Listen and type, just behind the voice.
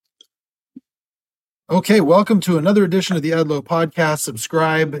Okay, welcome to another edition of the Edlow Podcast.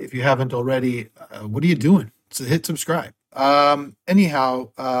 Subscribe if you haven't already. What are you doing? So hit subscribe. This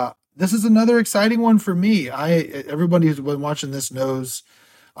is another exciting one for me. Everybody who's been watching this knows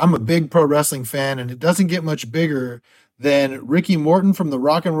I'm a big pro wrestling fan, and it doesn't get much bigger than Ricky Morton from the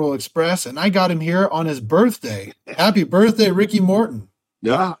Rock and Roll Express, and I got him here on his birthday. Happy birthday, Ricky Morton!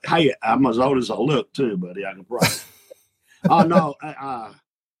 Yeah, hey, I'm as old as I look too, buddy. I can probably. Oh no,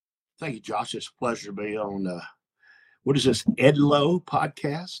 thank you, Josh. It's a pleasure to be on. What is this, Edlow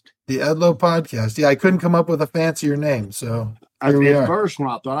Podcast? The Edlow Podcast. Yeah, I couldn't come up with a fancier name, so here we are. First one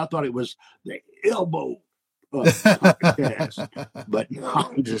I thought it was the Elbow Podcast, but no,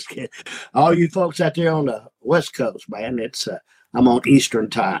 I'm just kidding. All you folks out there on the West Coast, man, it's I'm on Eastern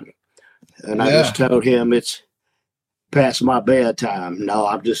time, and I just told him it's past my bedtime. No,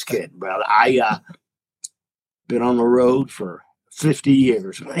 I'm just kidding, brother. I been on the road for 50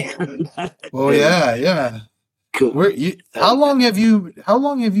 years, man. Well, yeah. Cool. How long have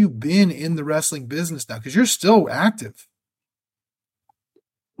you been in the wrestling business now? Because you're still active.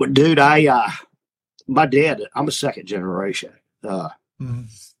 Well, dude, my dad, I'm a second generation.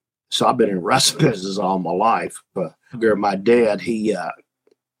 So I've been in wrestling business all my life. My dad, he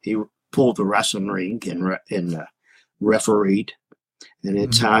pulled the wrestling ring and refereed, and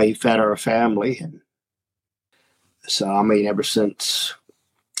it's how he fed our family. And so, I mean, ever since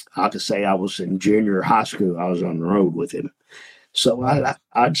I could say I was in junior high school, I was on the road with him. So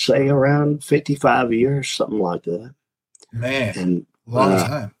I'd say around 55 years, something like that. Man, and long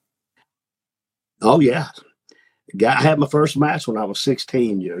time. Oh, yeah. I had my first match when I was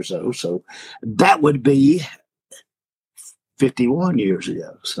 16 years old. So that would be 51 years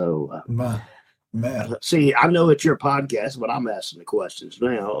ago. So, man. See, I know it's your podcast, but I'm asking the questions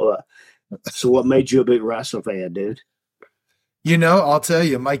now. So what made you a big wrestling fan, dude? You know, I'll tell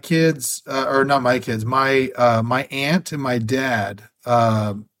you, my kids, or not my kids, my aunt and my dad,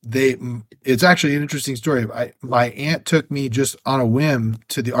 it's actually an interesting story. My aunt took me just on a whim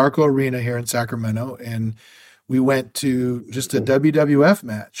to the Arco Arena here in Sacramento, and we went to just a WWF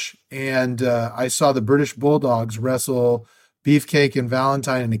match. And I saw the British Bulldogs wrestle Beefcake and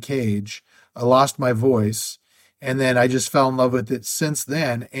Valentine in a cage. I lost my voice. And then I just fell in love with it since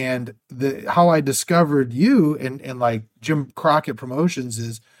then. And how I discovered you and like Jim Crockett Promotions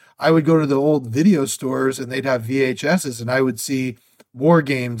is I would go to the old video stores and they'd have VHSs, and I would see war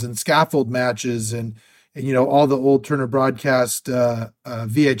games and scaffold matches and you know, all the old Turner Broadcast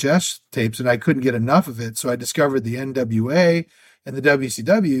VHS tapes, and I couldn't get enough of it. So I discovered the NWA and the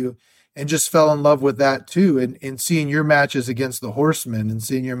WCW and just fell in love with that too. And seeing your matches against the Horsemen and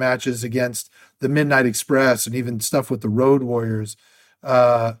seeing your matches against the Midnight Express and even stuff with the Road Warriors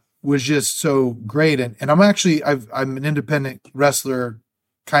was just so great. And I'm an independent wrestler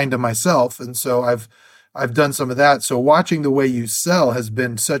kind of myself. And so I've done some of that. So watching the way you sell has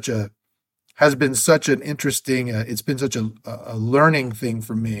been such an interesting, it's been such a learning thing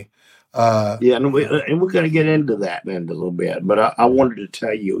for me. And we're going to get into that in a little bit, but I wanted to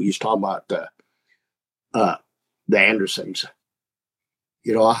tell you, you was talking about the Andersons.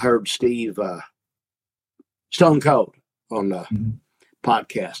 You know, I heard Steve Stone Cold on the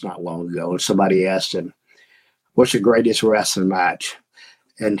podcast not long ago, and somebody asked him, what's your greatest wrestling match?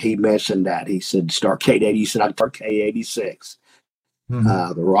 And he mentioned that. He said, Starrcade 80. He said, Starrcade 86.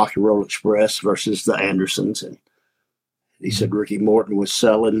 The Rock and Roll Express versus the Andersons. And he said Ricky Morton was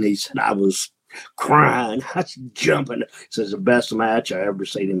selling. He said, I was crying. I was jumping. He says, the best match I ever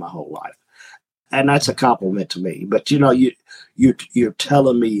seen in my whole life. And that's a compliment to me. But, you know, you're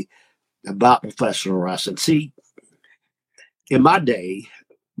telling me about professional wrestling. See, in my day,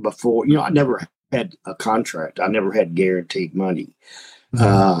 before, you know, I never had a contract. I never had guaranteed money.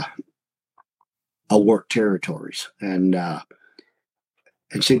 I worked territories. And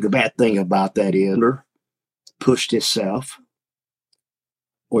see, the bad thing about that is pushed itself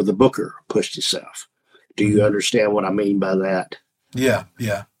or the booker pushed itself. Do you understand what I mean by that? Yeah.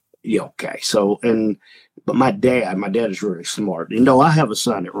 Yeah, okay. So, but my dad is really smart. You know, I have a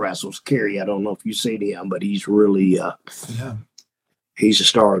son that wrestles, Kerry. I don't know if you've seen him, but he's really, he's a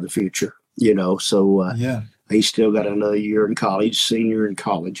star of the future, you know. So, he's still got another year in college, senior in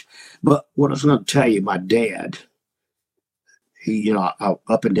college. But what I was going to tell you, my dad, he, you know,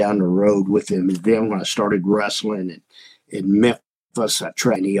 up and down the road with him. And then when I started wrestling in Memphis, I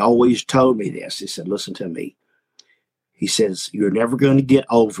trained. He always told me this. He said, listen to me. He says, you're never going to get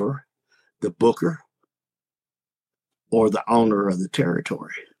over the booker or the owner of the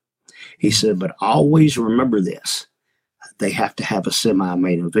territory. He said, but always remember this. They have to have a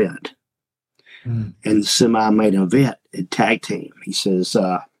semi-main event. And the semi-main event, a tag team. He says,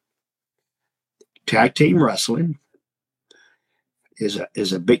 tag team wrestling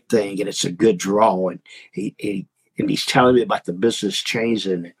is a big thing, and it's a good draw. And he's telling me about the business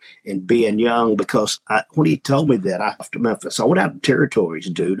changing and being young, because when he told me that, after Memphis, I went out to territories,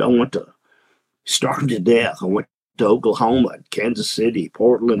 dude. I went to starved to death. I went to Oklahoma, Kansas City,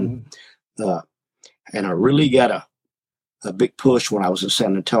 Portland, and I really got a big push when I was in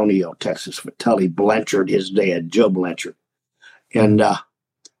San Antonio, Texas, for Tully Blanchard, his dad, Joe Blanchard. And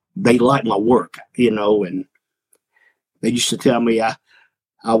they liked my work, and they used to tell me I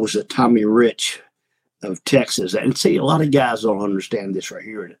was a Tommy Rich of Texas. And see, a lot of guys don't understand this right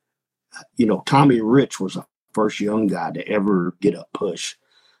here. Tommy Rich was the first young guy to ever get a push.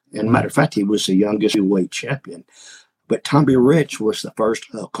 And matter of fact, he was the youngest heavyweight champion. But Tommy Rich was the first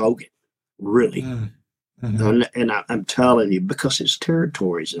Hulk Hogan, really. Mm-hmm. And I'm telling you, because it's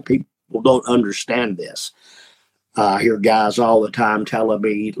territories and people don't understand this. I hear guys all the time telling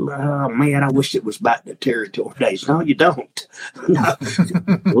me, "Oh man, I wish it was back to territory days." No, you don't. No.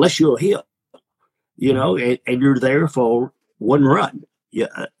 Unless you're a heel, and you're there for one run,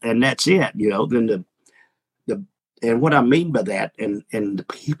 and that's it. Then the and what I mean by that, and the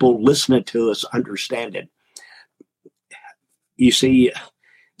people listening to us understand it. You see,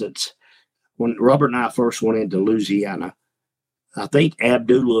 that's when Robert and I first went into Louisiana. I think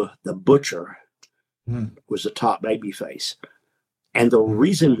Abdullah the Butcher was the top baby face. And the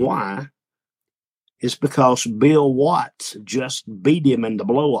reason why is because Bill Watts just beat him in the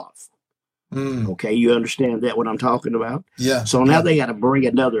blow-off. Okay, you understand that, what I'm talking about? Yeah. So now they got to bring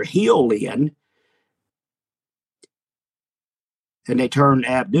another heel in, and they turn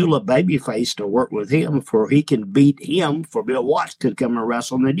Abdullah babyface to work with him for he can beat him for Bill Watts to come and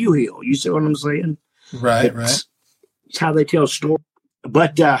wrestle the new heel. You see what I'm saying? Right. It's how they tell stories.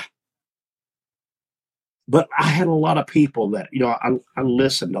 But I had a lot of people that, I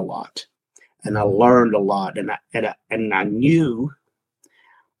listened a lot and I learned a lot, and I knew.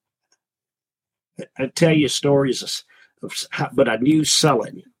 I tell you stories but I knew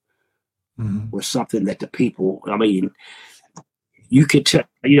selling was something that the people, you could tell,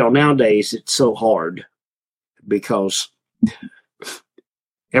 nowadays it's so hard because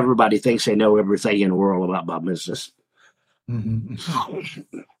everybody thinks they know everything in the world about my business.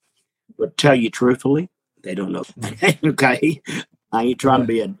 But tell you truthfully, they don't know. Okay. I ain't trying to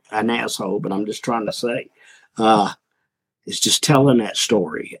be an asshole, but I'm just trying to say, it's just telling that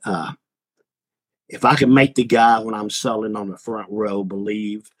story. If I can make the guy when I'm selling on the front row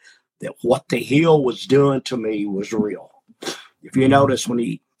believe that what the heel was doing to me was real. If you notice, when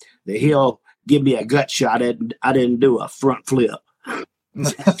the heel give me a gut shot, I didn't do a front flip.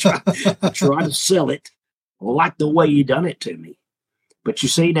 I try to sell it like the way he done it to me. But you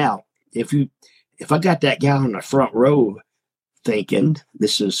see now, if I got that guy on the front row thinking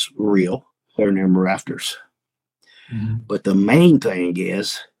this is real, they're in them rafters. But the main thing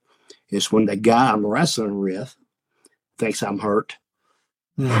is when the guy I'm wrestling with thinks I'm hurt.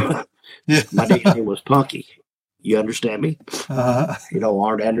 My nickname was Punky. You understand me?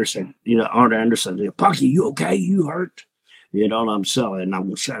 Arn Anderson. Arn Anderson. Punky, you okay? You hurt? And I'm selling. I'm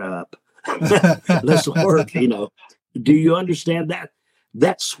going to shut up. Let's work. Do you understand that?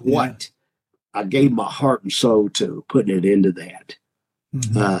 That's what I gave my heart and soul to, putting it into that.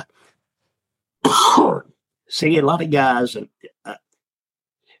 See, a lot of guys,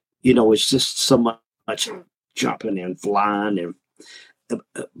 it's just so much jumping and flying,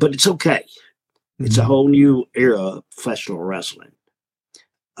 but it's okay. It's a whole new era of professional wrestling.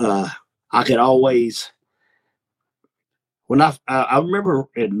 I could always, when I remember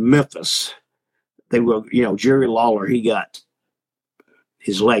in Memphis, they were, Jerry Lawler, he got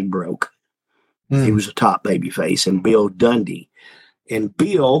his leg broke. He was a top baby face, and Bill Dundee. And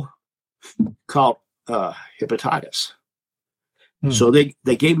Bill caught hepatitis. So they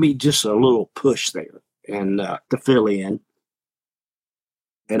gave me just a little push there and to fill in.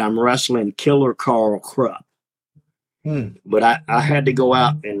 And I'm wrestling Killer Carl Krupp. But I had to go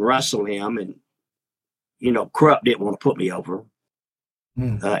out and wrestle him. And, Krupp didn't want to put me over,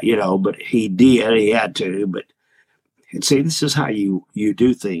 but he did. He had to. And see, this is how you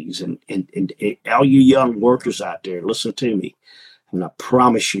do things. And all you young workers out there, listen to me. And I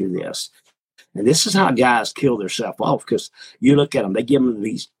promise you this. And this is how guys kill themselves off, because you look at them, they give them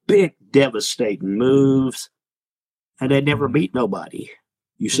these big, devastating moves, and they never beat nobody.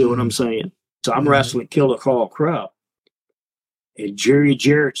 You see what I'm saying? So I'm wrestling Killer Carl Krupp, and Jerry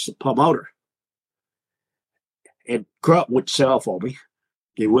Jarrett's the promoter. And Krupp would sell for me.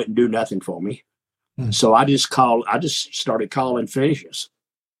 He wouldn't do nothing for me. So I just started calling finishes.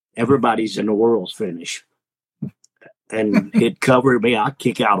 Everybody's in the world's finish. And he'd cover me. I'd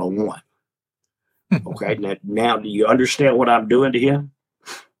kick out on one. Okay, now do you understand what I'm doing to him?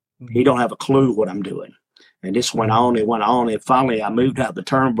 He don't have a clue what I'm doing. And this went on and went on. And finally, I moved out the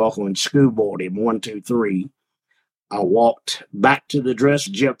turnbuckle and schoolboyed him 1, 2, 3. I walked back to the dress.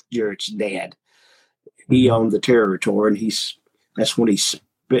 Jeff Jarrett's dad. He owned the territory, and that's when he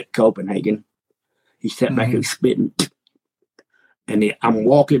spit Copenhagen. He sat back and spitting. And I'm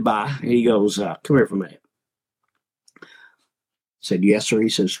walking by, and he goes, come here for a minute. I said, yes, sir. He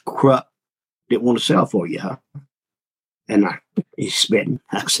says, Krupp didn't want to sell for you, huh? And he's spitting.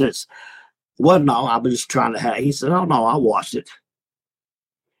 I says, well, no, I was just trying to have. He said, oh, no, I watched it.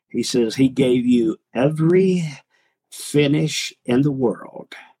 He says, he gave you every finish in the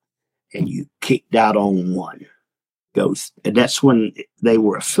world, and you kicked out on one. Goes, and that's when they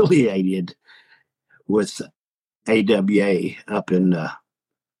were affiliated with AWA up in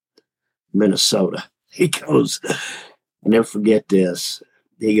Minnesota. He goes, I'll never forget this.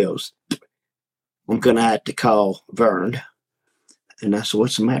 He goes, I'm going to have to call Vern. And I said,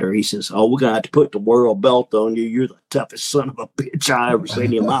 what's the matter? He says, oh, we're going to have to put the world belt on you. You're the toughest son of a bitch I ever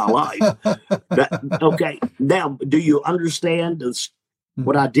seen in my life. Okay, now, do you understand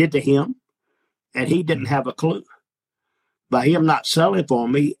what I did to him? And he didn't have a clue. By him not selling for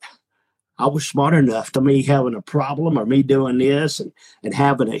me, I was smart enough to me having a problem or me doing this and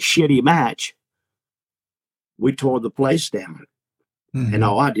having a shitty match. We tore the place down. And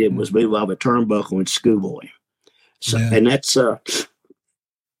all I did was move out of a turnbuckle and schoolboy. So, and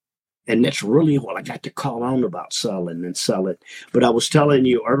that's really what I got to call on about selling. But I was telling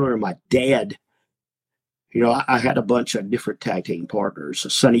you earlier, my dad, I had a bunch of different tag team partners.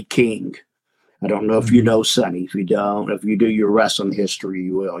 Sonny King. I don't know if you know Sonny. If you don't, if you do your wrestling history,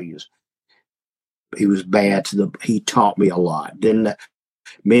 you will. He was bad he taught me a lot. Then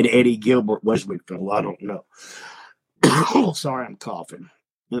me and Eddie Gilbert was I don't know. Sorry, I'm coughing.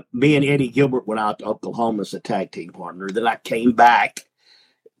 Me and Eddie Gilbert went out to Oklahoma as a tag team partner. Then I came back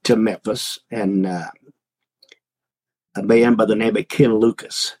to Memphis, and a man by the name of Ken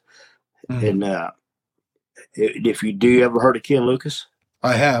Lucas. And if you do, ever heard of Ken Lucas?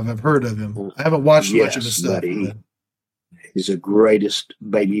 I have. I've heard of him. I haven't watched much of his stuff. He's the greatest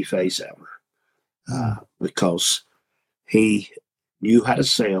baby face ever because he knew how to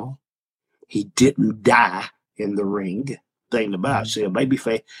sell. He didn't die in the ring. Thing about it, see, a baby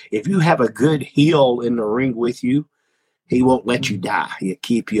face, if you have a good heel in the ring with you, he won't let you die. He'll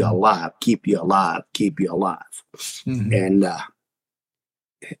keep you alive, keep you alive, keep you alive. And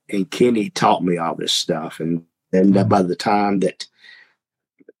Kenny taught me all this stuff. And by the time that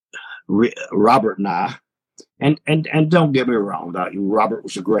Robert and I, and don't get me wrong, Robert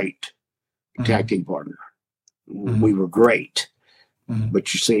was a great tag team partner. We were great.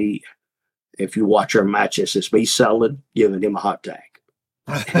 But you see, if you watch our matches, it's me selling, giving him a hot tag.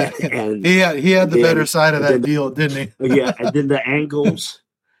 And he had the better side of that deal, didn't he? Yeah, and then the angles,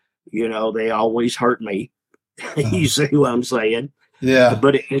 they always hurt me. You see what I'm saying? Yeah.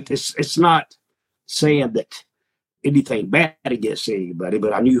 But it's not saying that anything bad against anybody,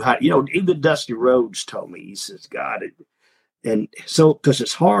 but I knew how, even Dusty Rhodes told me, he says, God, and so, because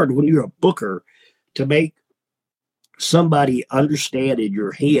it's hard when you're a booker to make somebody understand in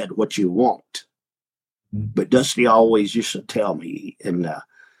your head what you want. But Dusty always used to tell me, and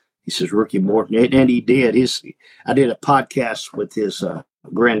he says, Ricky Morton, and he did. I did a podcast with his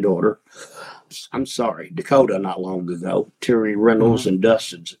granddaughter, Dakota, not long ago, Terry Reynolds and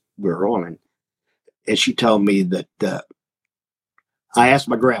Dustin's girl, and she told me that I asked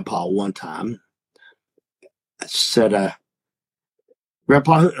my grandpa one time, I said,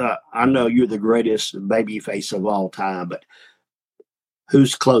 Grandpa, I know you're the greatest baby face of all time, but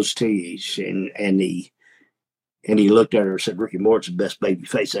who's close to you? And he looked at her and said, Ricky Morton's the best baby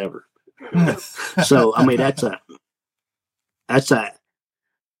face ever. So, I mean, that's a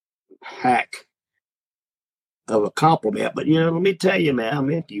hack of a compliment. But, let me tell you, man, I'm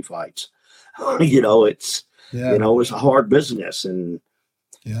in a few fights. It's a hard business. And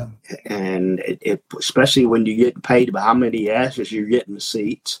it especially when you get paid by how many asses you're getting the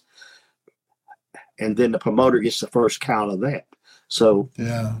seats. And then the promoter gets the first count of that. So,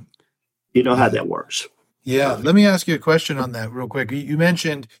 you know how that works. Yeah. Let me ask you a question on that real quick. You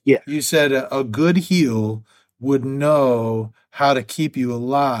mentioned, you said a good heel would know how to keep you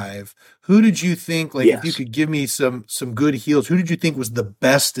alive. Who did you think, if you could give me some good heels, who did you think was the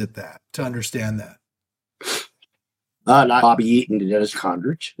best at that, to understand that? Like Bobby Eaton and Dennis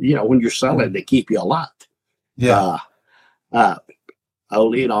Condrich. When you're selling, they keep you alive. Yeah.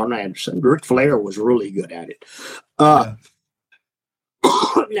 Ole and Arn Anderson. Ric Flair was really good at it. Now,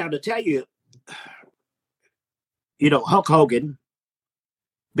 to tell you, Hulk Hogan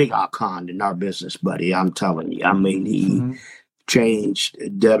big icon in our business, buddy. I'm telling you. I mean, he changed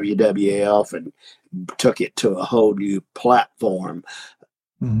WWF and took it to a whole new platform.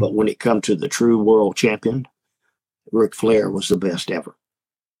 But when it comes to the true world champion, Ric Flair was the best ever.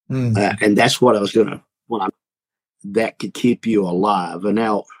 And that's what I was going to, that could keep you alive. And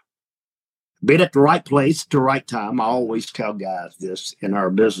now, been at the right place at the right time. I always tell guys this in our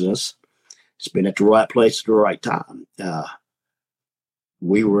business. It's been at the right place at the right time.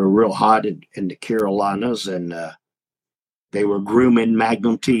 We were real hot in the Carolinas, and they were grooming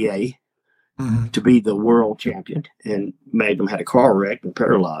Magnum TA to be the world champion. And Magnum had a car wreck and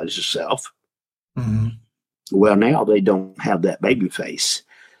paralyzed himself. Well, now they don't have that baby face.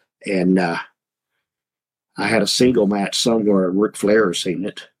 And I had a single match somewhere. Ric Flair seen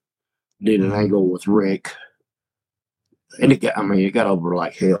it. Did an angle with Rick. And it got over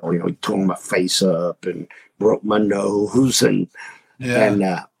like hell. You know, he tore my face up and broke my nose. And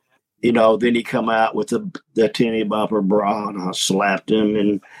you know, then he come out with the tinny bopper bra, and I slapped him.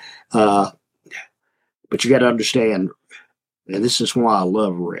 And but you got to understand, and this is why I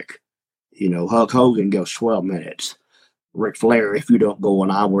love Rick. You know, Hulk Hogan goes 12 minutes. Ric Flair, if you don't go an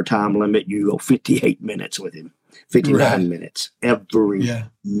hour time limit, you go 58 minutes with him, 59 minutes every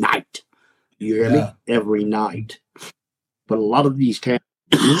night. You hear me? Every night. But a lot of these towns,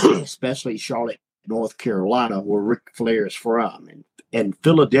 especially Charlotte, North Carolina, where Ric Flair is from, and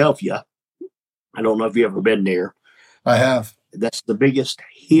Philadelphia, I don't know if you've ever been there. I have. That's the biggest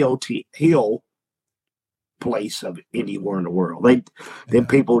heel place of anywhere in the world. Them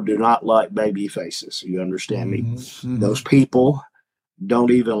people do not like baby faces. You understand me? Those people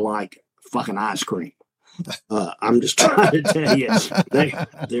don't even like fucking ice cream. I'm just trying to tell you,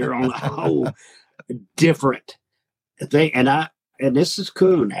 they're on a whole different thing. And this is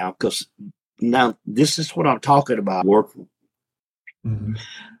cool now, because now this is what I'm talking about. Working,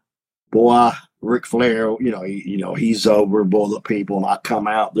 boy, Ric Flair, he's over, boy, the people, and I come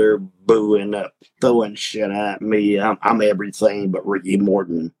out there booing up, throwing shit at me. I'm everything but Ricky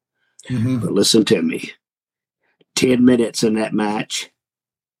Morton. But listen to me. 10 minutes in that match,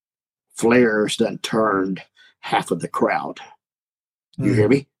 Flair's done turned half of the crowd. You hear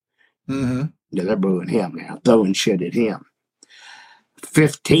me? Yeah, they're booing him now, throwing shit at him.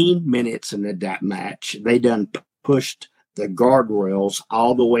 15 minutes in that match, they done pushed the guardrails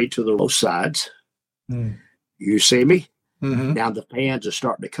all the way to the both sides. You see me? Now the fans are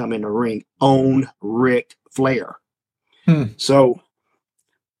starting to come in the ring on Ric Flair. So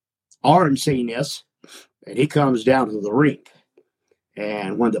Arn seen this, and he comes down to the ring.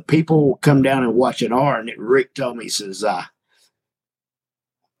 And when the people come down and watch it, Rick told me, he says, I'd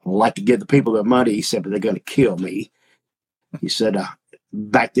like to give the people their money. He said, but they're going to kill me. He said,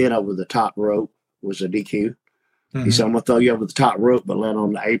 back then over the top rope was a DQ. He said, I'm going to throw you over the top rope, but land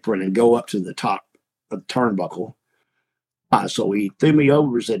on the apron and go up to the top of the turnbuckle. So he threw me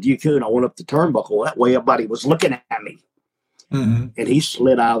over and said, DQ, and I went up the turnbuckle. That way everybody was looking at me. And he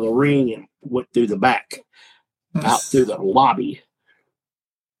slid out of the ring and went through the back, out through the lobby.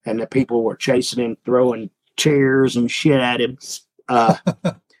 And the people were chasing him, throwing chairs and shit at him.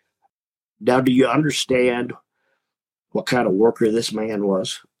 Now, do you understand what kind of worker this man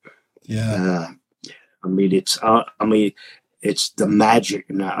was? Yeah. It's the magic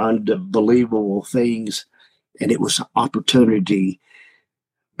and the unbelievable things. And it was an opportunity.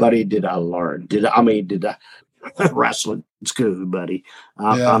 Buddy, did I learn? Did I wrestling school, buddy?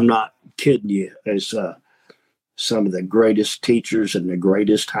 I'm not kidding you. It's some of the greatest teachers and the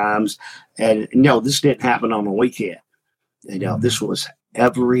greatest times. And this didn't happen on a weekend. This was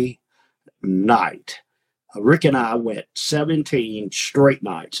every night. Rick and I went 17 straight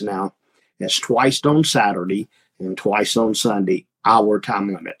nights. Now, that's twice on Saturday and twice on Sunday, hour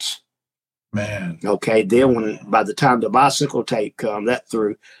time limits. Man. Okay, then by the time the bicycle tape come, that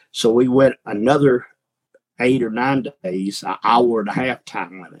through. So we went another 8 or 9 days, an hour and a half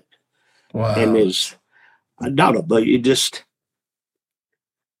time limit. Wow. And there's but you just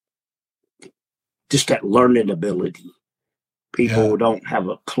that learning ability. People don't have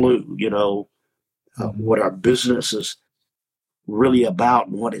a clue, what our business is really about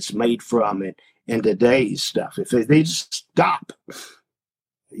and what it's made from, and today's stuff. If they just stop,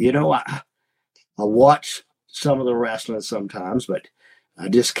 I watch some of the wrestling sometimes, but I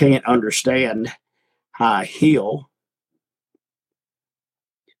just can't understand how a heel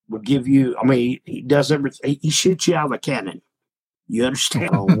would give you, he does everything. He shoots you out of a cannon. You understand?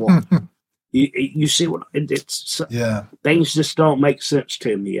 You see what it's? Things just don't make sense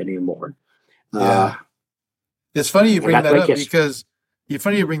to me anymore. It's funny you bring that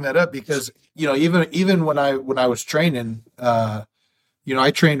up because even when I was training,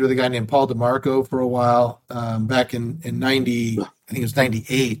 I trained with a guy named Paul DeMarco for a while, back in 90, I think it was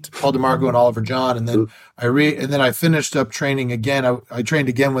 98, Paul DeMarco and Oliver John. And then I finished up training again. I trained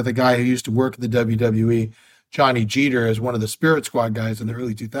again with a guy who used to work at the WWE, Johnny Jeter, as one of the Spirit Squad guys in the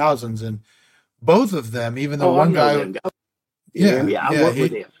early 2000s. And both of them, even though one guy, I work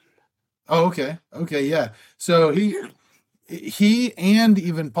with him. Oh, okay. Okay. Yeah. So he and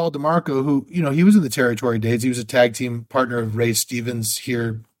even Paul DeMarco, who, he was in the Territory days. He was a tag team partner of Ray Stevens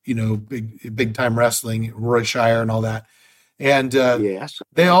here, big time wrestling, Roy Shire and all that. And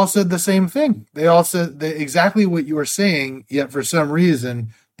they all said the same thing. They all said exactly what you were saying, yet for some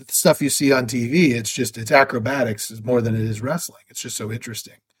reason, the stuff you see on TV, it's acrobatics more than it is wrestling. It's just so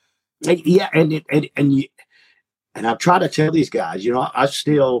interesting. Yeah. And I try to tell these guys, I'm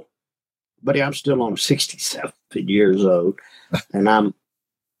still on 67 years old, and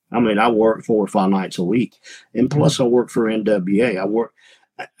I work 4 or 5 nights a week, and plus I work for NWA.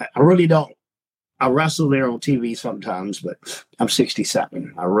 I really don't. I wrestle there on TV sometimes, but I'm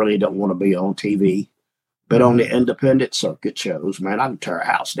 67. I really don't want to be on TV, but on the independent circuit shows, man, I can tear a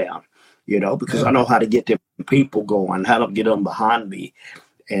house down, because I know how to get them people going, how to get them behind me,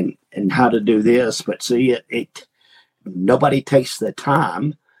 and how to do this. But see, it nobody takes the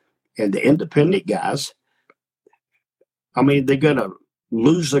time. And the independent guys, they're going to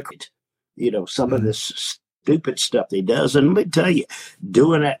lose some of this stupid stuff they does. And let me tell you,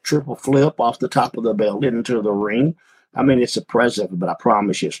 doing that triple flip off the top of the building into the ring, it's impressive, but I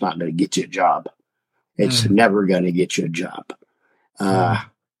promise you it's not going to get you a job. It's never going to get you a job.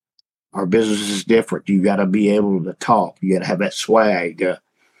 Our business is different. You got to be able to talk. You got to have that swag.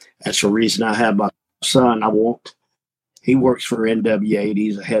 That's the reason I have my son. He works for NWA.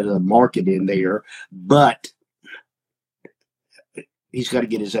 He's the head of the marketing there, but he's got to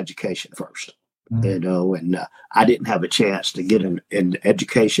get his education first, and I didn't have a chance to get an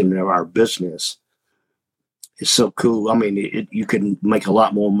education in our business. It's so cool. You can make a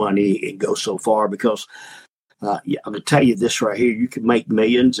lot more money and go so far because I'm going to tell you this right here. You can make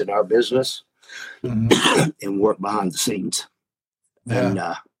millions in our business and work behind the scenes. Yeah. And,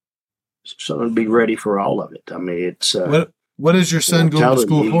 so be ready for all of it. It's what is your son going to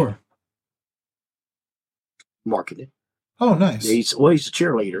school for? Marketing. Oh, nice. He's a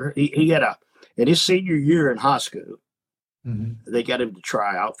cheerleader. He got in his senior year in high school. They got him to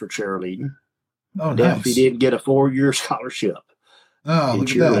try out for cheerleading. Oh, nice. He didn't get a 4-year scholarship in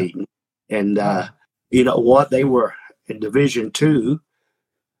cheerleading. And you know what? They were in Division II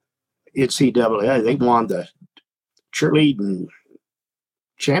NCAA. They won the cheerleading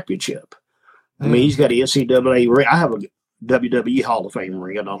championship. He's got an NCAA ring. I have a WWE Hall of Famer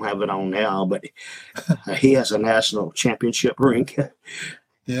ring. I don't have it on now, but he has a national championship ring. Yeah.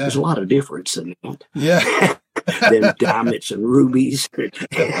 There's a lot of difference in that. Yeah. Than diamonds and rubies.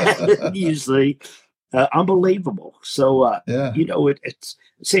 Usually unbelievable. So, it's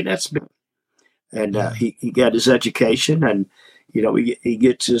that's been, and he got his education, and, he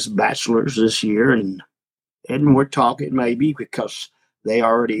gets his bachelor's this year, and we're talking maybe because they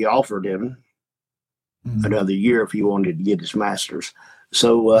already offered him another year if he wanted to get his master's.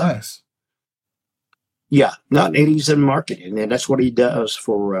 So, nice. Yeah, and he's in marketing, and that's what he does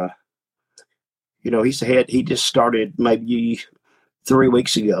for, he's the head. He just started maybe 3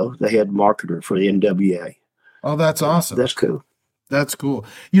 weeks ago, the head marketer for the NWA. Oh, that's awesome. That's cool. That's cool.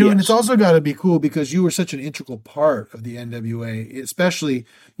 And it's also got to be cool because you were such an integral part of the NWA, especially,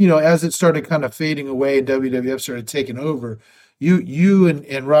 as it started kind of fading away and WWF started taking over. You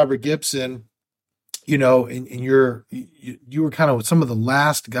and Robert Gibson, and you were kind of some of the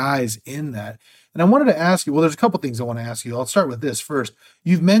last guys in that. And I wanted to ask you, well, there's a couple things I want to ask you. I'll start with this first.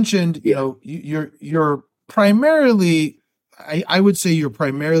 You've mentioned, you're primarily, I would say you're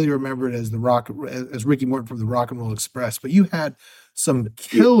primarily remembered as as Ricky Morton from the Rock and Roll Express, but you had some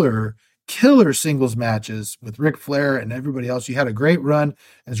killer singles matches with Ric Flair and everybody else. You had a great run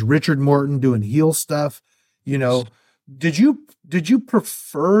as Richard Morton doing heel stuff. Did you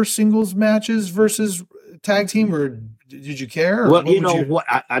prefer singles matches versus tag team, or did you care? Well, what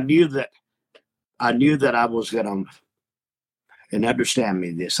I knew that I was going to, and understand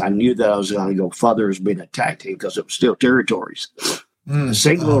me this, I knew that I was going to go further as being a tag team because it was still territories. A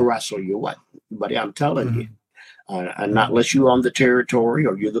single wrestler, you what? But I'm telling you, and not unless you own the territory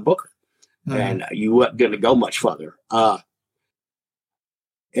or you're the booker, and you weren't going to go much further. And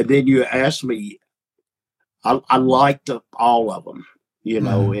then you asked me, I liked all of them,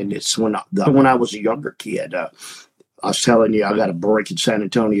 and it's when I was a younger kid. I was telling you, I got a break in San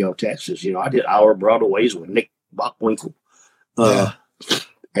Antonio, Texas. I did Our Broadways with Nick Bockwinkel.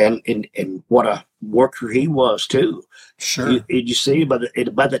 and what a worker he was too. Sure. You see, by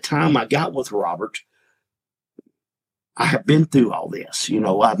the time I got with Robert, I have been through all this.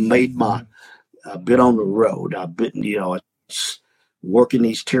 I've made I've been on the road. I've been, it's working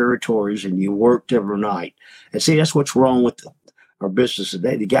these territories, and you worked every night. And see, that's what's wrong with our business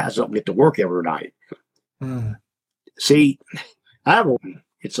today. The guys don't get to work every night. See,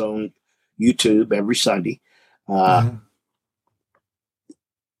 it's on YouTube every Sunday.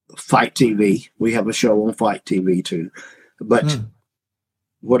 Fight TV. We have a show on Fight TV too. But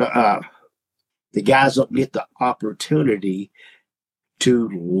what the guys don't get the opportunity to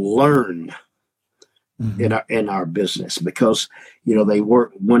learn in our business, because they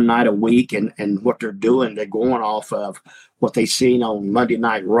work one night a week, and what they're doing, they're going off of what they seen on Monday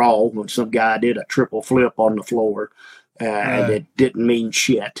Night Raw when some guy did a triple flip on the floor, and it didn't mean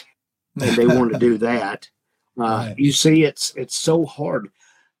shit, and they want to do that. You see, it's so hard.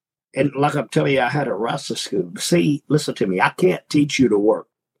 And like I'm telling you, I had a wrestling school. See, listen to me. I can't teach you to work.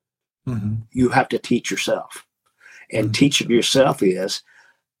 You have to teach yourself. And teaching yourself is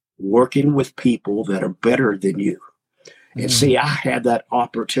working with people that are better than you. And see, I had that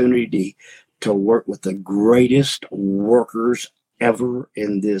opportunity to work with the greatest workers ever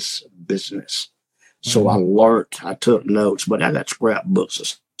in this business. So I learned, I took notes, but I got scrapbooks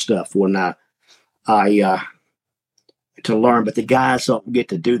of stuff when I to learn, but the guys don't get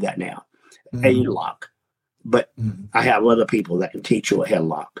to do that now. A-lock. But I have other people that can teach you a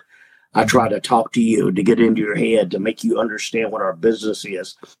headlock. I try to talk to you to get into your head to make you understand what our business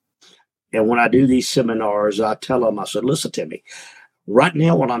is. And when I do these seminars, I tell them, I said, listen to me. Right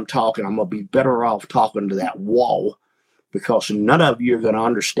now when I'm talking, I'm going to be better off talking to that wall, because none of you are going to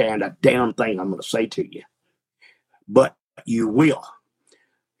understand a damn thing I'm going to say to you. But you will.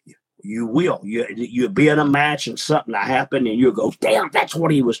 You will. You'll be in a match and something will happen, and you'll go, damn, that's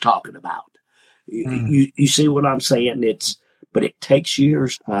what he was talking about. You see what I'm saying? But it takes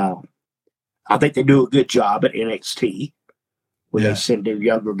years. I think they do a good job at NXT when they send their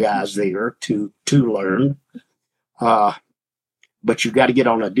younger guys there to learn. But you got to get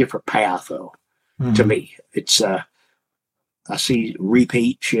on a different path, though. To me, it's I see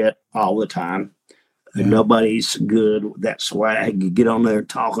repeat shit all the time. And nobody's good with that swag. You get on there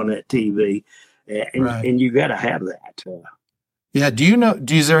talking at TV, and you got to have that.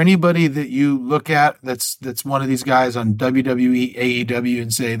 Is there anybody that you look at that's one of these guys on WWE, AEW,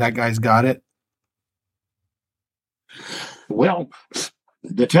 and say that guy's got it? Well,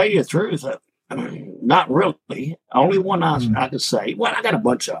 to tell you the truth, not really. Only one I could say. Well, I got a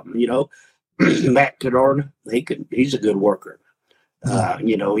bunch of them. Matt Cadorna, he's a good worker.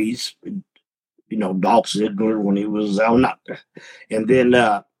 He's Dolph Ziggler when he was out there. And then,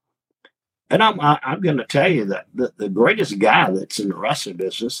 and I'm going to tell you that the greatest guy that's in the wrestling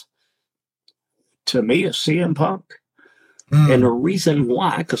business, to me, is CM Punk. And the reason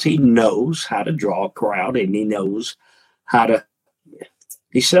why, because he knows how to draw a crowd, and he knows how to,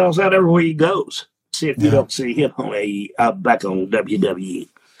 he sells out everywhere he goes. See if you don't see him on back on WWE.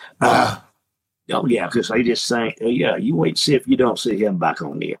 Oh, yeah, because they just say, you wait and see if you don't see him back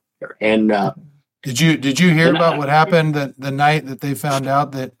on there. And, Did you hear about what happened the night that they found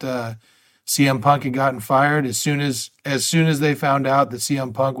out that CM Punk had gotten fired? As soon as they found out that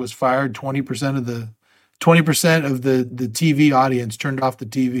CM Punk was fired, 20% of the TV audience turned off the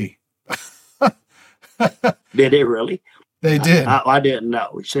TV. Did they really? They did. I didn't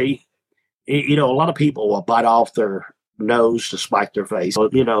know. See, a lot of people will bite off their nose to spite their face.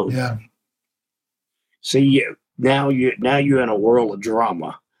 Yeah. See, now you're in a world of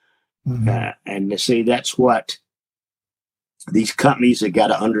drama. And to see, that's what these companies have got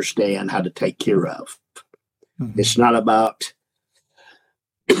to understand how to take care of. It's not about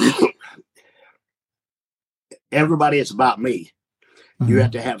everybody. It's about me. You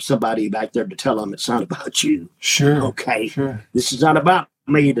have to have somebody back there to tell them it's not about you. Sure. Okay. Sure. This is not about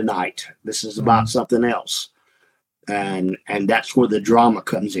me tonight. This is about something else. And that's where the drama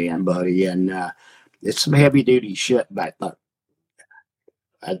comes in, buddy. And it's some heavy duty shit back there.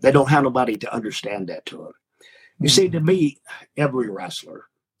 They don't have nobody to understand that to them. You see, to me, every wrestler,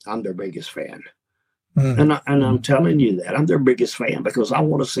 I'm their biggest fan. And I'm telling you that. I'm their biggest fan because I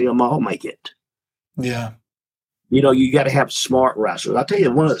want to see them all make it. Yeah. You got to have smart wrestlers. I'll tell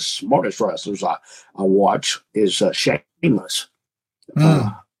you, one of the smartest wrestlers I watch is Sheamus.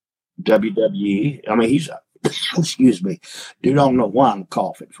 WWE. I mean, he's excuse me. Dude, I don't know why I'm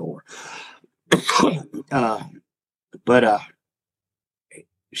coughing for. But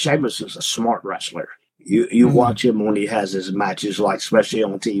Sheamus is a smart wrestler. You watch him when he has his matches, like especially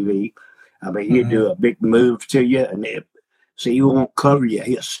on TV. I mean, he'll do a big move to you, and So he won't cover you.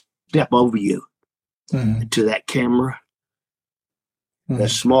 He'll step over you Mm-hmm. to that camera.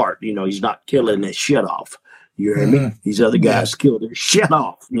 That's smart. You know, he's not killing his shit off. You hear me? These other guys kill their shit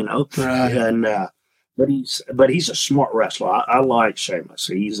off, you know. Right. And but he's a smart wrestler. I like Sheamus.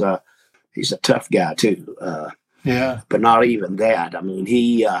 He's a tough guy too. But not even that. I mean,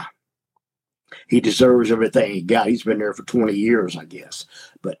 he deserves everything he got. He's been there for 20 years, I guess.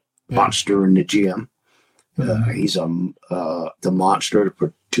 But monster in the gym. He's the monster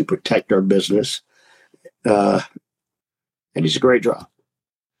to protect our business. And he's a great draw.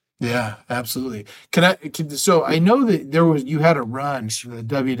 Yeah, absolutely. So I know that you had a run from the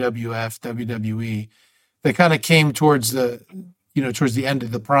WWF, WWE that kind of came towards the end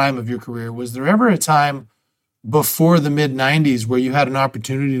of the prime of your career. Was there ever a time before the mid 90s where you had an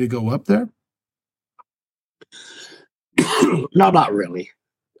opportunity to go up there? No, not really.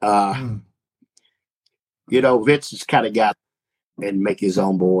 You know, Vince has kind of got and make his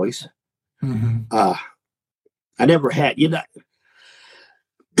own boys. I never had, you know,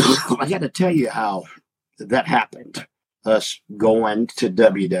 I got to tell you how that happened. Us going to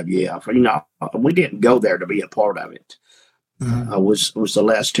WWF, you know, we didn't go there to be a part of it. It was the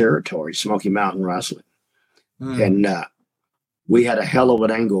last territory, Smoky Mountain Wrestling, and we had a hell of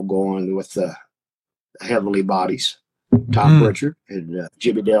an angle going with the Heavenly Bodies, Tom Pritchard and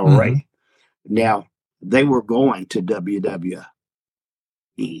Jimmy Del Rey. Now they were going to WWF.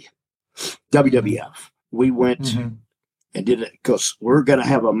 We went and did it because we're going to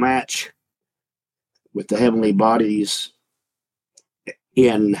have a match with the Heavenly Bodies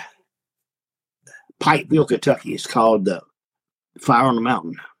in Pikeville, Kentucky. It's called the Fire on the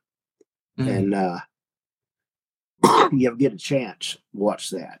Mountain. And you ever get a chance, watch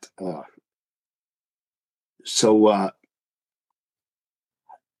that. So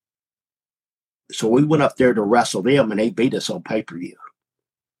we went up there to wrestle them, and they beat us on pay-per-view.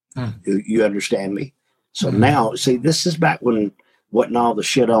 You understand me? So now, see, this is back when wasn't all the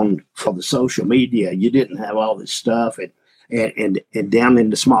shit on for the social media. You didn't have all this stuff, and down in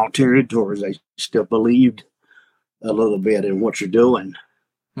the small territories, they still believed a little bit in what you're doing.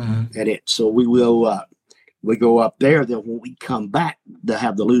 So we will we go up there. Then when we come back to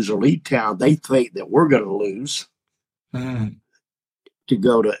have the loser leave town, they think that we're going to lose to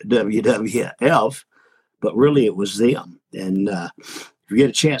go to WWF, but really it was them. And if you get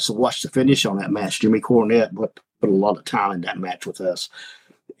a chance to watch the finish on that match, Jimmy Cornette put a lot of time in that match with us.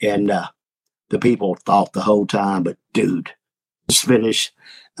 And the people thought the whole time, but dude, this finish,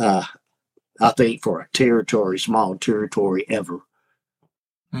 I think for a small territory ever.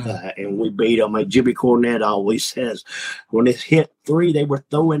 And we beat them. And Jimmy Cornette always says, when it hit 3, they were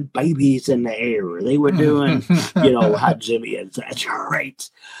throwing babies in the air. They were doing, how Jimmy exaggerates.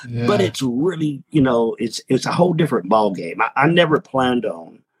 Yeah. But it's really, it's a whole different ball game. I never planned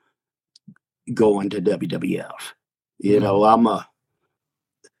on going to WWF.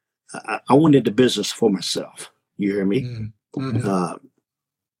 I went into business for myself. You hear me? And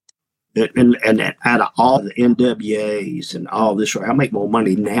out of all the NWAs and all this, I make more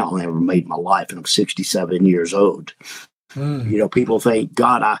money now than I ever made in my life, and I'm 67 years old. People think,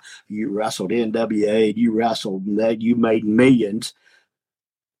 God, you wrestled NWA, you wrestled that, you made millions.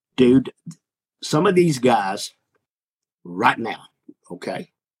 Dude, some of these guys right now,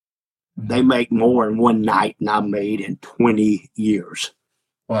 okay, they make more in one night than I made in 20 years.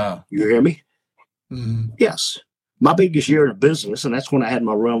 Wow. You hear me? Yes. My biggest year in business, and that's when I had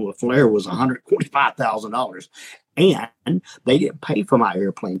my run with Flair, was $125,000. And they didn't pay for my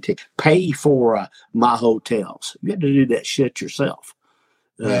airplane ticket, pay for my hotels. You had to do that shit yourself.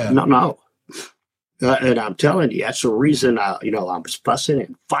 No. And I'm telling you, that's the reason I'm fussing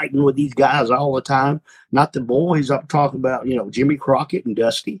and fighting with these guys all the time. Not the boys I'm talking about, Jimmy Crockett and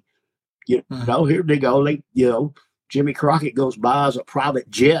Dusty. Here they go. Jimmy Crockett goes by as a private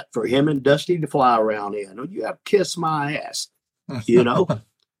jet for him and Dusty to fly around in. You have to kiss my ass,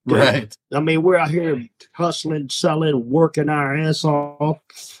 Right. I mean, we're out here hustling, selling, working our ass off.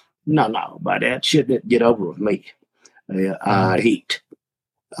 No, but that shit didn't get over with me. I'd heat.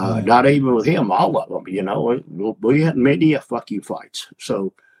 Not even with him, all of them, we had many fuck you fights.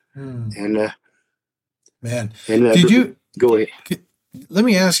 So, man. And did you go ahead? Let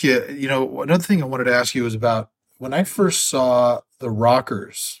me ask you, another thing I wanted to ask you was about when I first saw the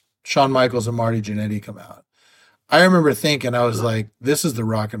Rockers, Shawn Michaels and Marty Jannetty come out. I remember thinking, I was like, this is the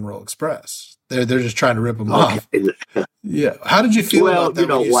Rock and Roll Express. They're just trying to rip them off. Yeah. How did you feel about that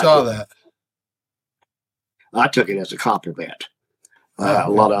when you saw that? I took it as a compliment. A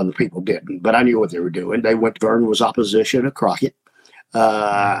lot of other people didn't, but I knew what they were doing. They went, Vern was opposition to Crockett.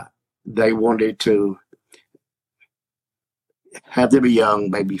 They wanted to have them a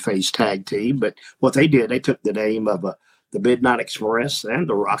young babyface tag team. But what they did, they took the name of the Midnight Express and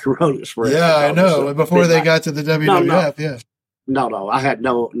the Rock and Roll Express. Yeah, I know. Before they got to the WWF, yeah. No. I had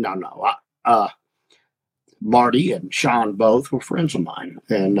no. Marty and Sean both were friends of mine,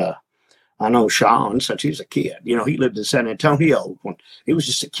 and I know Sean since he was a kid. He lived in San Antonio when he was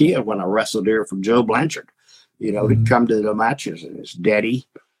just a kid when I wrestled there for Joe Blanchard. He'd come to the matches, and his daddy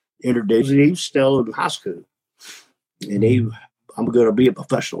introduced him. He was still in high school, and I'm going to be a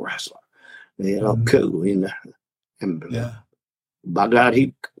professional wrestler. Cool. And by God,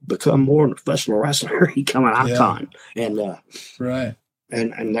 he become more than a professional wrestler. He become an icon, and right,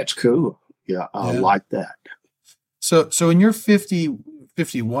 and that's cool. Yeah, I like that. So in your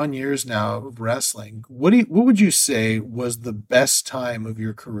 51 years now of wrestling, what would you say was the best time of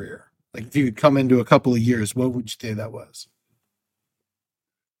your career? Like if you could come into a couple of years, what would you say that was?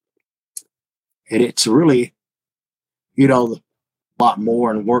 And it's really, a lot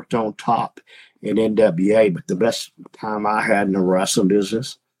more and worked on top in NWA, but the best time I had in the wrestling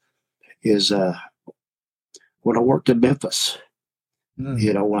business is when I worked in Memphis.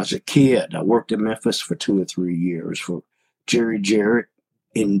 When I was a kid, I worked in Memphis for 2 or 3 years for Jerry Jarrett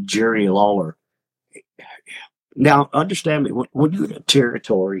and Jerry Lawler. Now, understand me, when you're in a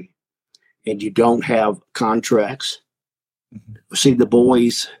territory and you don't have contracts, see, the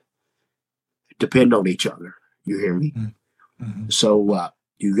boys depend on each other. You hear me? So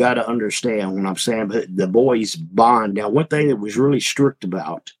you got to understand when I'm saying the boys bond. Now, one thing that was really strict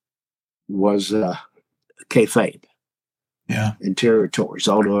about was kayfabe. Yeah. In territories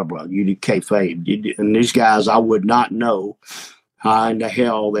all over, you did kayfabe. And these guys, I would not know how in the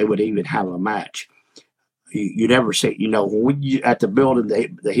hell they would even have a match. You never see, when you at the building,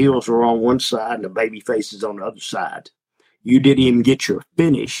 the heels were on one side and the baby faces on the other side. You didn't even get your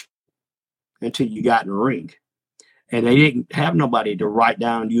finish until you got in the ring. And they didn't have nobody to write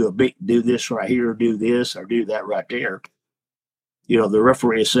down you a big, do this right here, do this, or do that right there. The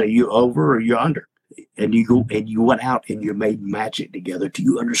referee will say you over or you under. And you went out and you made magic together. Do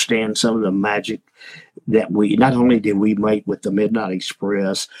you understand some of the magic that we not only did we make with the Midnight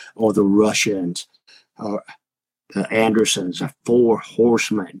Express or the Russians or the Andersons, the Four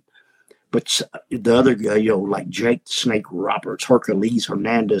Horsemen, but the other guy, like Jake the Snake Roberts, Hercules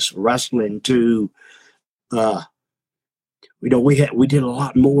Hernandez, wrestling too. We did a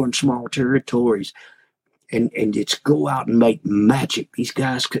lot more in small territories. And it's go out and make magic. These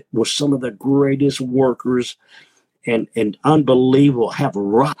guys were some of the greatest workers and unbelievable. Have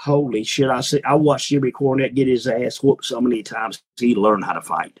rock. Holy shit. I watched Jimmy Cornette get his ass whooped so many times he learned how to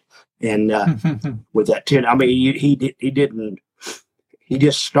fight. And with that 10, he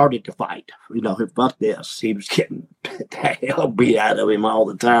just started to fight. Fuck this. He was getting the hell beat out of him all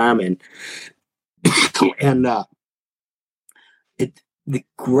the time. And the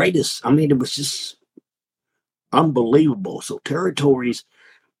greatest, it was just unbelievable. So territories,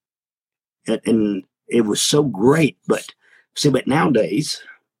 and it was so great. But nowadays,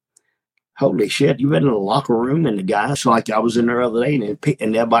 holy shit, you've been in the locker room and the guys, like I was in there the other day,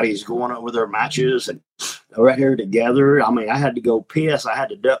 and everybody's going over their matches and right here together. I had to go piss. I had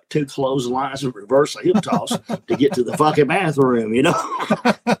to duck 2 clotheslines and reverse a hip toss to get to the fucking bathroom.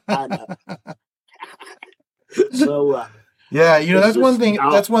 I know. So. Yeah, that's one thing.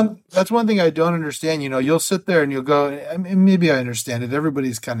 That's one thing I don't understand. You'll sit there and you'll go. Maybe I understand it.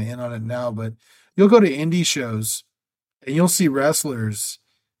 Everybody's kind of in on it now, but you'll go to indie shows and you'll see wrestlers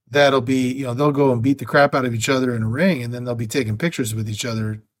that'll be, they'll go and beat the crap out of each other in a ring, and then they'll be taking pictures with each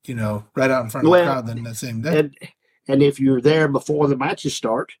other, right out in front of the crowd. Then that same day. And if you're there before the matches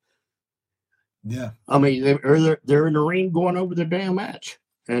start, yeah, they're in the ring going over their damn match.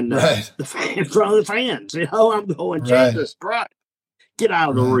 And in front of the fans, I'm going, Jesus Christ, get out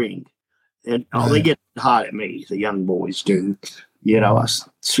of the ring. And they get hot at me, the young boys do. It's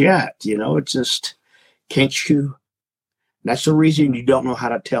just, can't you? That's the reason you don't know how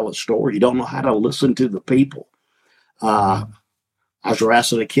to tell a story. You don't know how to listen to the people. I was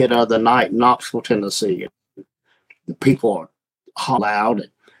wrestling a kid the other night in Knoxville, Tennessee. And the people are loud,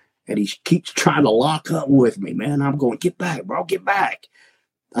 and he keeps trying to lock up with me, man. I'm going, get back, bro, get back.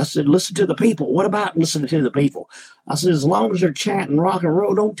 I said, listen to the people. What about listening to the people? I said, as long as they're chanting rock and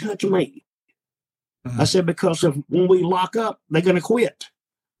roll, don't touch me. I said, because when we lock up, they're going to quit.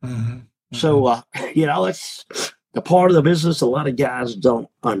 So, it's the part of the business a lot of guys don't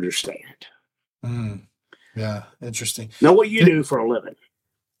understand. Yeah, interesting. Now, what do you do for a living?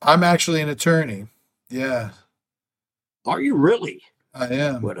 I'm actually an attorney. Yeah. Are you really? I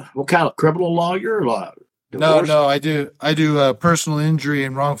am. What kind of criminal lawyer? No, I do personal injury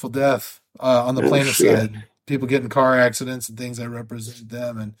and wrongful death on the plaintiff side. people get in car accidents and things. I represent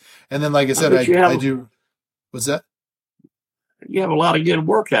them, and then like I said, bet you I have do. What's that? you have a lot of good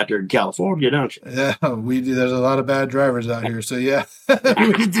work out there in California, don't you? Yeah, we do. There's a lot of bad drivers out here, so yeah,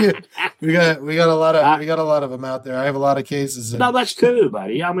 we do. We got a lot of I, we got a lot of them out there. I have a lot of cases, no, and that's cool,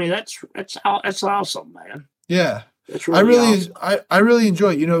 buddy. I mean, that's awesome, man. yeah, That's I really really awesome. I really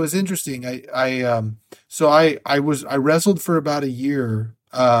enjoy it. You know, it was interesting. I wrestled for about a year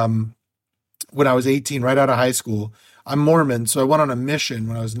when I was 18, right out of high school. I'm Mormon, so I went on a mission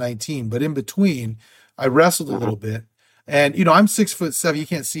when I was 19. But in between, I wrestled a Uh-huh. little bit. And you know, I'm 6'7". You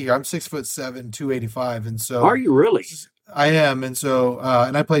can't see here. I'm 6'7", 285, and Are so you really? I am. And so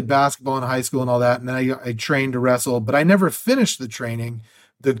and I played basketball in high school and all that. And then I trained to wrestle, but I never finished the training.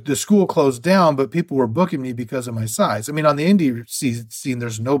 The school closed down, but people were booking me because of my size. I mean, on the indie scene,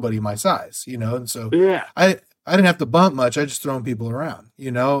 there's nobody my size, you know, and so Yeah. I didn't have to bump much. I just throwing people around,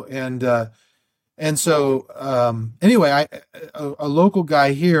 you know, and so anyway, a local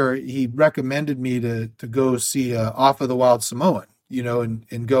guy here, he recommended me to go see Off of the Wild Samoan, you know,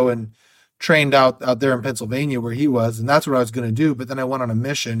 and go and trained out there in Pennsylvania where he was, and that's what I was going to do. But then I went on a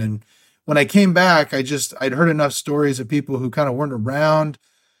mission, and when I came back, I'd heard enough stories of people who kind of weren't around,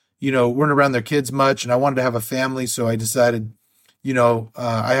 you know, weren't around their kids much, and I wanted to have a family, so I decided, you know,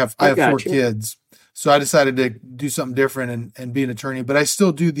 I I have four got you. kids, so I decided to do something different and be an attorney. But I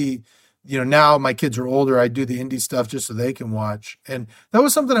still do the, you know, now my kids are older, I do the indie stuff just so they can watch. And that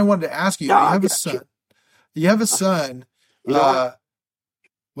was something I wanted to ask you. No, You I have a got you. son. You have a son. You know, Uh,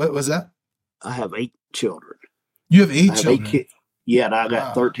 what was that? I have 8 children. You have I eight have eight children. kids. Yeah, and I got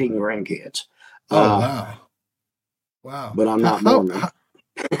Wow. 13 grandkids. Oh Uh, wow. Wow. but I'm not How, Mormon.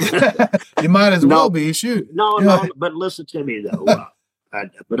 you might as well No, be. Shoot. no, Yeah. no. But listen to me though.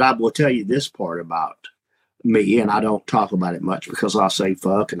 But I will tell you this part about me, and I don't talk about it much because I say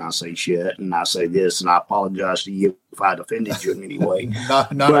fuck and I say shit and I say this, and I apologize to you if I'd offended you in any way.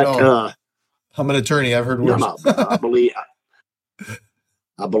 Not at But all. I'm an attorney. I've heard no, worse. no. But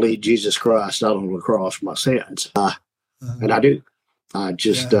I believe Jesus Christ died on the cross for my sins, and I do. I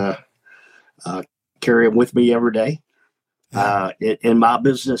just Yeah. Carry them with me every day. Yeah. In my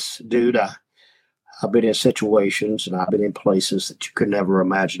business, dude, I've been in situations and I've been in places that you could never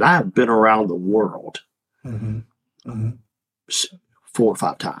imagine. I have been around the world Mm-hmm. Mm-hmm. 4 or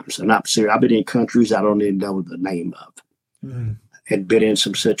 5 times, and I'm serious. I've been in countries I don't even know the name of, Mm-hmm. and been in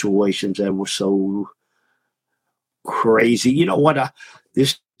some situations that were so crazy. You know what?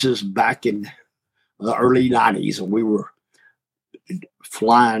 This is back in the early '90s, and we were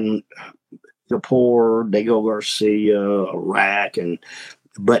flying the poor Diego Garcia, Iraq,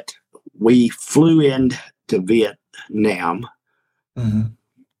 but we flew into Vietnam Mm-hmm.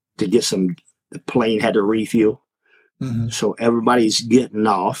 to get some. The plane had to refuel, Mm-hmm. so everybody's getting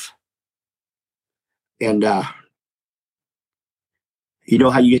off, and you know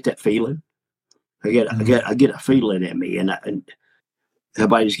how you get that feeling. I get a feeling in me, and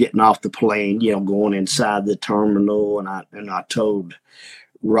everybody's getting off the plane. You know, going inside the terminal, and I told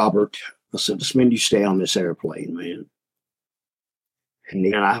Robert, I said, "This man, you stay on this airplane, man." And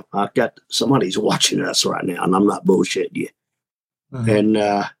then I got somebody's watching us right now, and I'm not bullshitting you. Mm-hmm. And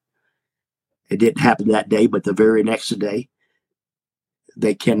it didn't happen that day, but the very next day,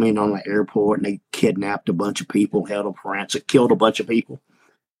 they came in on the airport and they kidnapped a bunch of people, held them for ransom, killed a bunch of people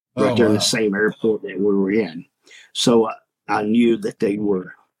right Oh there in the wow. same airport that we were in. So I knew that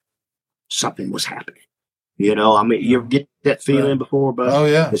something was happening. You know, I mean, you ever get that feeling Right. before, but Oh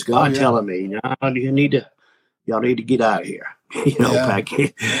yeah. it's Oh God yeah. telling me, no, y'all need to get out of here. You know, Yeah.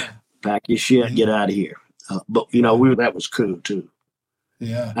 pack your shit, Yeah. get out of here. But you know, that was cool too.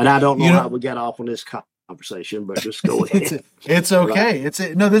 Yeah. And I don't know You how know, we got off on this conversation, but just go ahead. it's Right?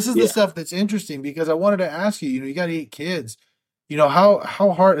 okay. No, this is the Yeah. stuff that's interesting because I wanted to ask you, you know, you got 8 kids. You know, how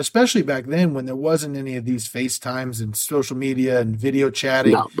hard, especially back then when there wasn't any of these FaceTimes and social media and video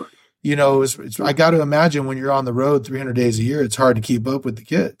chatting, No, but you know, I got to imagine when you're on the road 300 days a year, it's hard to keep up with the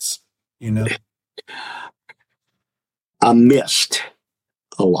kids, you know? I missed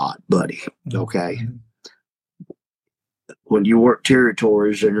a lot, buddy. Okay. Mhm. When you work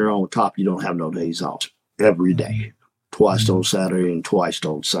territories and you're on top, you don't have no days off every day, twice on Saturday and twice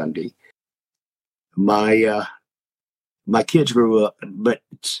on Sunday. My kids grew up, but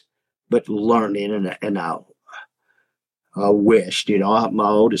learning, and I wished, you know, my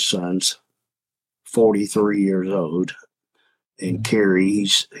oldest son's 43 years old, and Kerry,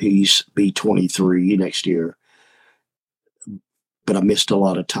 he's be 23 next year. But I missed a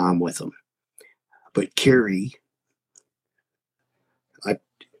lot of time with him. But Kerry,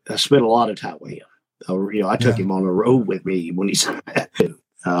 I spent a lot of time with him. You know, I took Yeah. him on the road with me when he's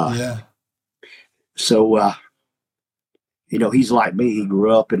Yeah. So, he's like me. He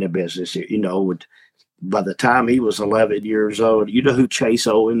grew up in the business. By the time he was 11 years old, you know who Chase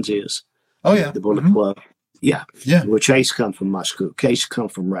Owens is? Oh yeah, the Bullet Club. Yeah, yeah. Well, Chase come from my school. Chase come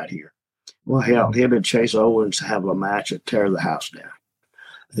from right here. Well, hell, him and Chase Owens have a match and tear the house down.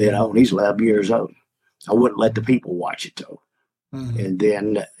 And he's 11 years old. I wouldn't let the people watch it though. And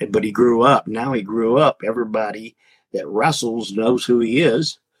then, but he grew up. Now he grew up. Everybody that wrestles knows who he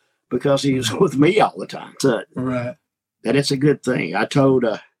is because he's with me all the time. So, right. And it's a good thing. I told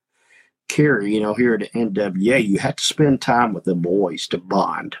Kerry, here at the NWA, you have to spend time with the boys to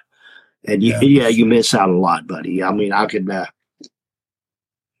bond. And you miss out a lot, buddy. I mean, I could,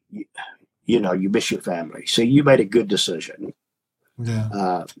 you miss your family. So you made a good decision.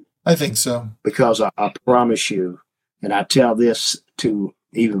 Yeah, I think so. Because I promise you, and I tell this to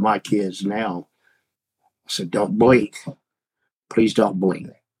even my kids now, I said, don't blink. Please don't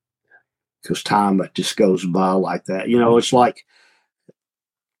blink. Because time just goes by like that. It's like,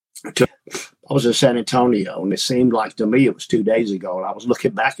 I was in San Antonio, and it seemed like to me it was 2 days ago. And I was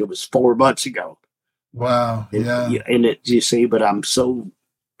looking back, it was 4 months ago. Wow. Yeah. And you see, but I'm so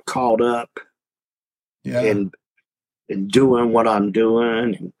caught up in doing what I'm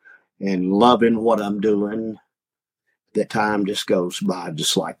doing and loving what I'm doing that time just goes by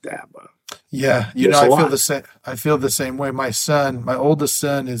just like that. But yeah, I feel the same. I feel the same way. My oldest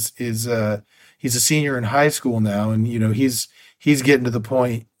son is he's a senior in high school now, and he's getting to the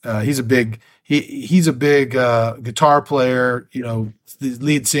point. He's a big guitar player. The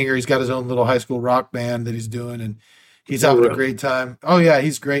lead singer. He's got his own little high school rock band that he's doing, and he's having a great time. Oh yeah,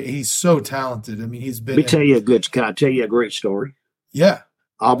 he's great. He's so talented. I mean, he's been. Can I tell you a great story? Yeah.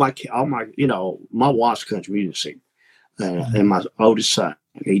 All my my wife's country music, and my oldest son,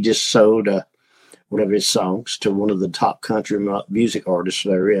 he just sold one of his songs to one of the top country music artists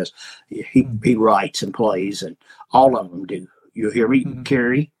there is. He writes and plays, and all of them do. You hear me,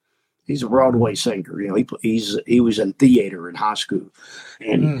 Kerry? He's a Broadway singer. He was in theater in high school,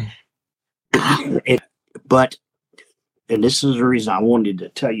 and but this is the reason I wanted to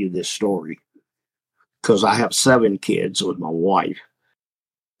tell you this story, because I have 7 kids with my wife.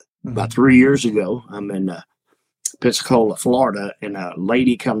 About 3 years ago, I'm in Pensacola, Florida, and a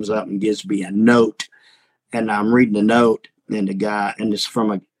lady comes up and gives me a note, and I'm reading the note, and it's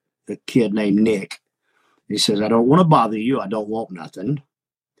from a kid named Nick. He says, I don't want to bother you. I don't want nothing.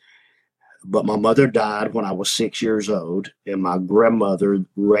 But my mother died when I was 6 years old, and my grandmother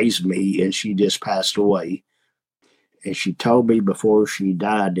raised me, and she just passed away. And she told me before she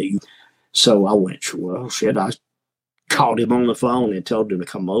died that so I went, well, shit, I called him on the phone and told him to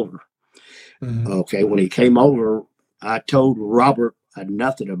come over. Okay, when he came over, I told Robert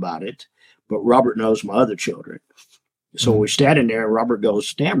nothing about it, but Robert knows my other children. So we're standing there, and Robert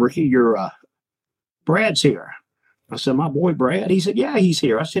goes, damn, Ricky, Brad's here. I said, my boy Brad? He said, yeah, he's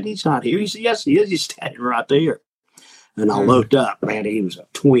here. I said, he's not here. He said, yes, he is. He's standing right there. And I looked up, man, he was a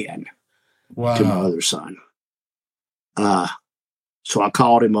twin to my other son. So I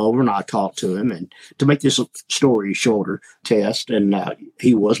called him over and I talked to him, and to make this story shorter, and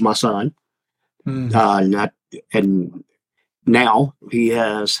he was my son. And now he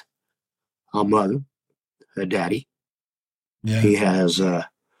has a mother, a daddy. Yeah. He has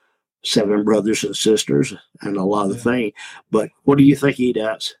 7 brothers and sisters and a lot of things. But what do you think he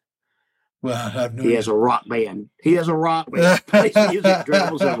does? Well, I have no idea. He has a rock band. He has a rock band. Plays music,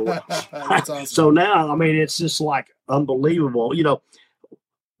 travels everywhere. That's awesome. So now, I mean, it's just like unbelievable.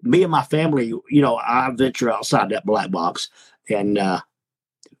 Me and my family, I venture outside that black box, and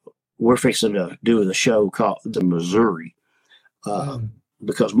we're fixing to do the show called The Missouri,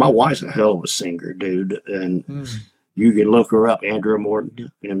 because my wife's a hell of a singer, dude. And you can look her up, Andrew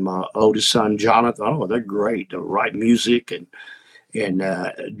Morton, and my oldest son, Jonathan. Oh, they're great. They write music and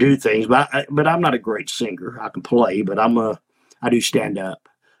do things, but I'm not a great singer. I can play, but I do stand up.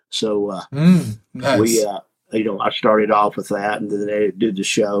 So nice. I started off with that, and then they do the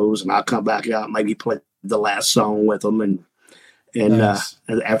shows, and I'll come back out and maybe play the last song with them, and nice.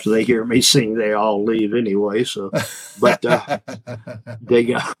 After they hear me sing, they all leave anyway. So, but they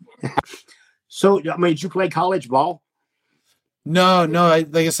go. So, I mean, did you play college ball? No.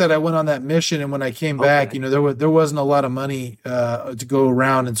 Like I said, I went on that mission, and when I came back, there wasn't a lot of money to go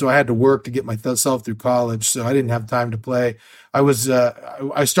around, and so I had to work to get myself through college. So I didn't have time to play. I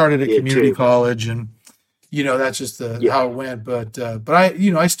started at community college, and that's just how it went. But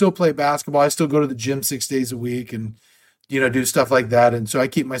I still play basketball. I still go to the gym 6 days a week, and do stuff like that. And so I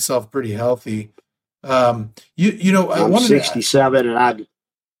keep myself pretty healthy. I'm 67, and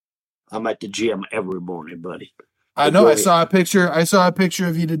I'm at the gym every morning, buddy. I know. I saw a picture. I saw a picture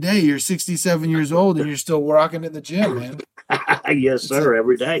of you today. You're 67 years old and you're still rocking in the gym, man. Yes, sir.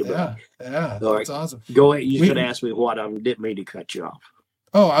 Every day. Yeah. That's awesome. Go ahead. You should ask me what. I didn't mean to cut you off.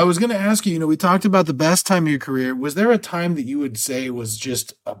 Oh, I was going to ask you, we talked about the best time of your career. Was there a time that you would say was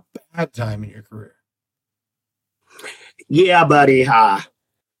just a bad time in your career? Yeah, buddy. And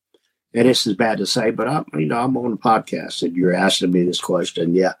this is bad to say, but I'm on a podcast and you're asking me this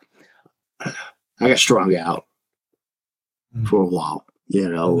question. Yeah. I got strung out for a while,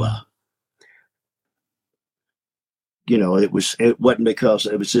 it wasn't because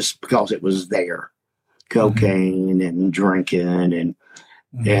it was just because it was there. Cocaine and drinking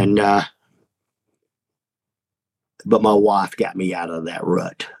but my wife got me out of that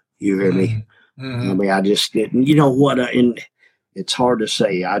rut. You hear me? I mean, I just didn't, and it's hard to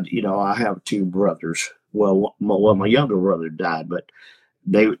say. I have two brothers. Well, my younger brother died, but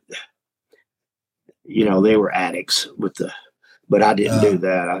they were addicts but I didn't do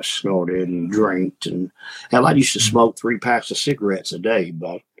that. I snorted and drank and hell, I used to smoke 3 packs of cigarettes a day,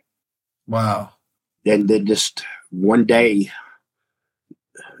 but wow. And then just one day,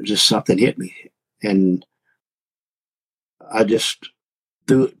 just something hit me, and I just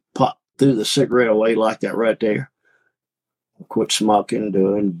threw the cigarette away like that right there. Quit smoking,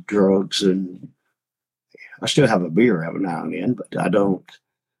 doing drugs, and I still have a beer every now and then, but I don't.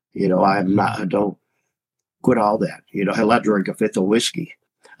 I don't quit all that. Hell, I drink a 5th of whiskey.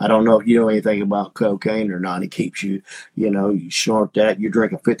 I don't know if you know anything about cocaine or not. It keeps you, you snort that, you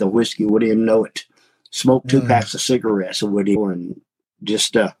drink a 5th of whiskey, wouldn't even know it. Smoke 2 packs of cigarettes and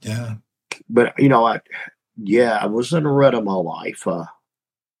just yeah. But I was in a rut of my life. I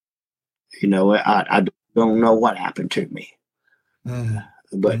don't know what happened to me.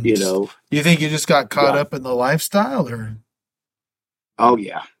 But you think you just got caught up in the lifestyle, or? Oh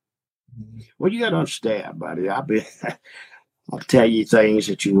yeah. Well, you got to understand, buddy. I'll tell you things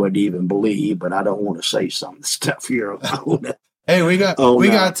that you wouldn't even believe, but I don't want to say some of the stuff here. Hey, we got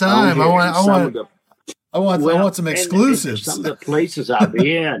time. I want some exclusives. Some of the places I've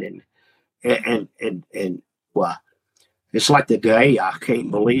been, and well, it's like the day I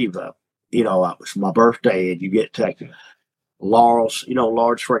can't believe. It was my birthday, and you get to Laurel's,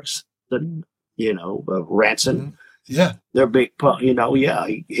 Lawrence Frickson, Ranson. Yeah, they're big.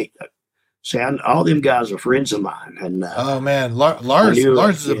 Yeah. All them guys are friends of mine, and oh man, Lars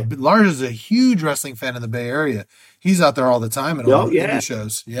is a huge wrestling fan in the Bay Area. He's out there all the time at all the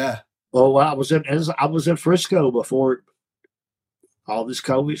shows. Yeah. Oh, I was in Frisco before all this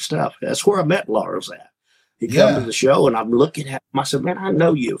COVID stuff. That's where I met Lars at. He came to the show, and I'm looking at him. I said, "Man, I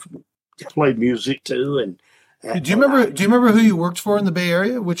know you. You play music too." And do you remember who you worked for in the Bay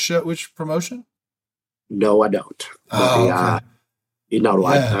Area? Which promotion? No, I don't. Oh, okay.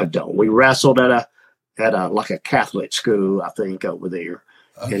 I don't. We wrestled at a like a Catholic school, I think, over there,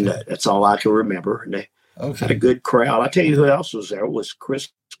 and that's all I can remember. And they had a good crowd. I tell you who else was there. It was Chris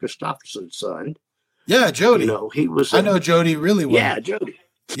Christopherson's son. Yeah, Jody. He was. I know Jody really well. Yeah, Jody.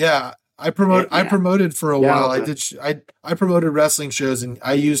 Yeah, I promoted for a while. I promoted wrestling shows, and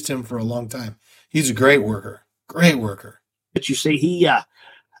I used him for a long time. He's a great worker. Great worker. But you see,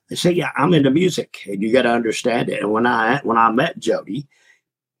 I'm into music, and you got to understand it. And when I met Jody,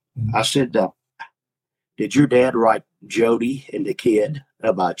 I said, "Did your dad write Jody and the Kid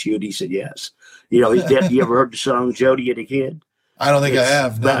about you?" And he said, "Yes." His dad. You ever heard the song Jody and the Kid? I don't think I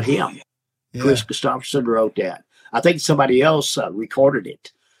have. About him. Yeah. Chris Christopherson wrote that. I think somebody else recorded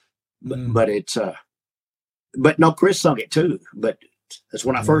it, but it's but no, Chris sung it too. But that's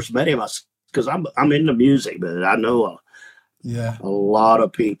when I first met him. Because I'm into music, but I know a lot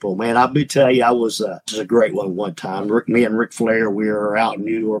of people. Man, I'll be tell you, I was a great one time. Me and Ric Flair, we were out in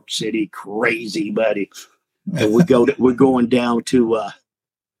New York City, crazy, buddy. And we're going down to a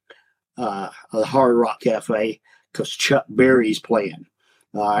Hard Rock Cafe because Chuck Berry's playing.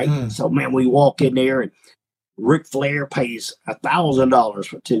 All right, so man, we walk in there, and Ric Flair pays $1,000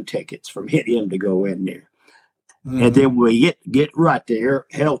 for 2 tickets from him to go in there. And then we get right there.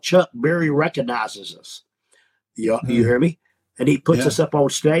 Hell, Chuck Berry recognizes us. You hear me? And he puts us up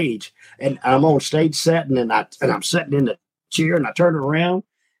on stage. And I'm on stage setting, and I'm sitting in the chair, and I turn around,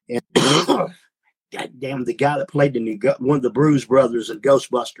 and goddamn, the guy that played one of the Bruise Brothers and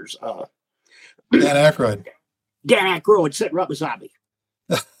Ghostbusters, Dan Aykroyd. Dan Aykroyd sitting right beside me.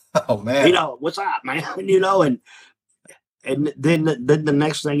 Oh man! What's up, man? And then the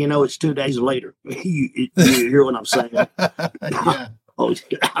next thing you know, it's 2 days later. You hear what I'm saying? Yeah.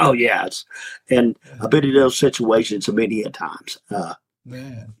 Oh yeah. And I've been in those situations many a times.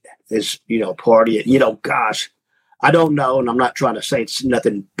 Man. It's partying. Gosh, I don't know, and I'm not trying to say it's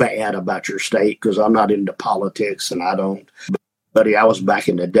nothing bad about your state because I'm not into politics, and I don't. Buddy, I was back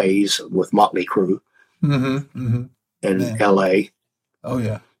in the days with Motley Crue in L.A. Oh,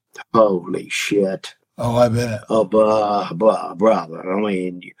 yeah. Holy shit. Oh, I bet. Oh, brother. I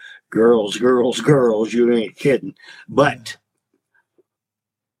mean, girls, you ain't kidding. But,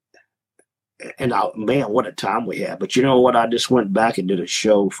 and man, what a time we had. But you know what? I just went back and did a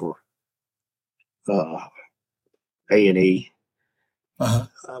show for A&E.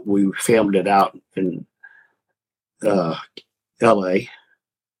 We filmed it out in L.A.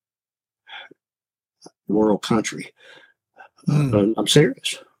 World Country. I'm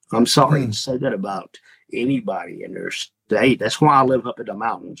serious. I'm sorry to say that about anybody in their state. That's why I live up in the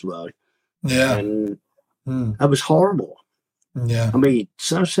mountains, buddy. Yeah. And that was horrible. Yeah. I mean,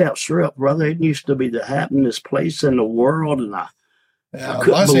 Sunset Strip, brother, it used to be the happiest place in the world, and I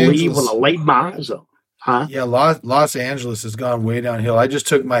couldn't believe when I laid my eyes on it. Huh? Yeah, Los Angeles has gone way downhill. I just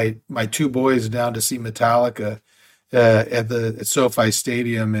took my two boys down to see Metallica at SoFi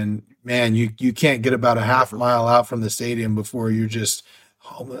Stadium, and man, you can't get about a half mile out from the stadium before you're just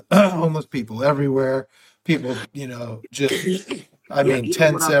homeless people everywhere. People, just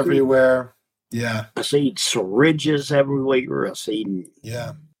tents everywhere. Yeah, I see syringes everywhere. I see,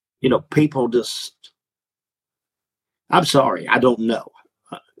 people just. I'm sorry, I don't know.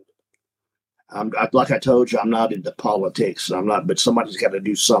 Like I told you, I'm not into politics. I'm not, but somebody's got to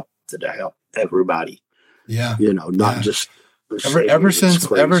do something to help everybody. Yeah, not just ever since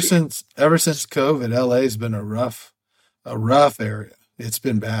COVID, LA's been a rough area. It's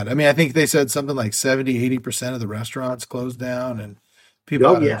been bad. I mean, I think they said something like 70-80% of the restaurants closed down and people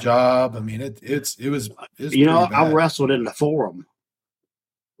out of a job. I mean, it was I wrestled in the Forum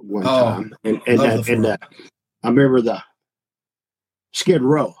one time, and I remember the Skid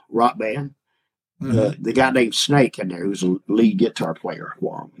Row rock band. The guy named Snake in there, who was a lead guitar player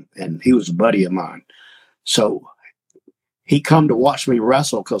for him, and he was a buddy of mine. So he come to watch me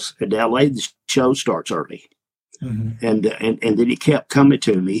wrestle because in LA the show starts early. And then he kept coming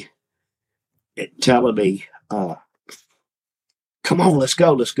to me and telling me, come on, let's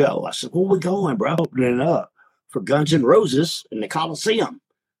go. I said, where we going, bro? Opening up for Guns N' Roses in the Coliseum.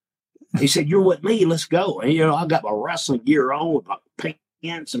 He said, you're with me, let's go. And I got my wrestling gear on with my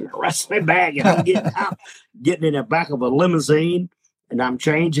pants and my wrestling bag, and I'm getting in the back of a limousine, and I'm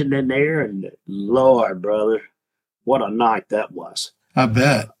changing in there, and Lord, brother, what a night that was. I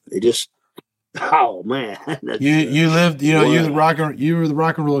bet. It just oh man. You lived, you were the rock and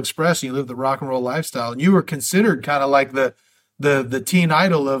roll express, and you lived the rock and roll lifestyle, and you were considered kind of like the teen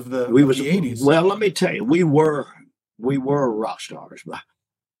idol of the 80s. Well, let me tell you, we were rock stars.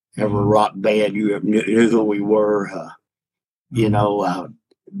 Every rock band, you knew who we were.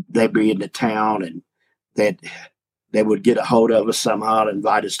 They'd be in the town, and they would get a hold of us somehow and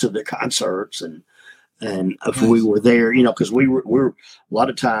invite us to their concerts, and if we were there, because we were a lot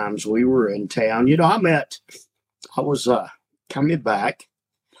of times we were in town. I was coming back.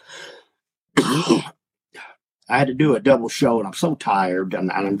 I had to do a double show, and I'm so tired, and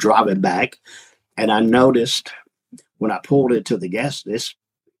I'm driving back, and I noticed when I pulled into the gas station,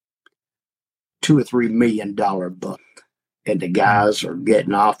 $2 or $3 million book, and the guys are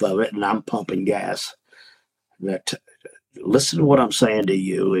getting off of it, and I'm pumping gas. Listen to what I'm saying to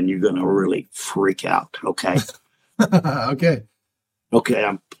you, and you're going to really freak out. Okay.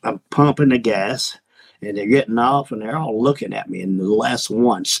 Okay. I'm pumping the gas, and they're getting off, and they're all looking at me. And the last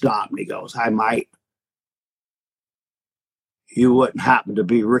one stopped, and he goes, "Hi, mate. You wouldn't happen to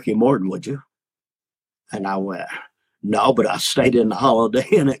be Ricky Morton, would you?" And I went, "No, but I stayed in the Holiday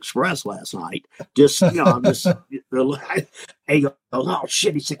Inn Express last night. He goes, "Oh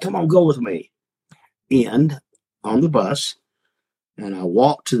shit!" He said, "Come on, go with me." And on the bus, and I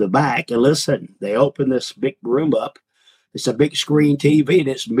walked to the back, and listen, they open this big room up. It's a big screen TV, and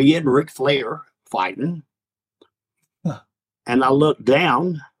it's me and Ric Flair fighting. And I look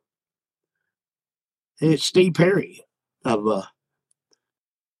down, and it's Steve Perry of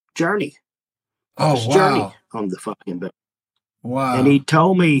Journey. Oh, wow. Journey on the fucking bill. Wow. And he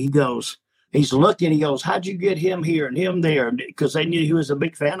told me, he's looking, he goes, "How'd you get him here and him there?" Because they knew he was a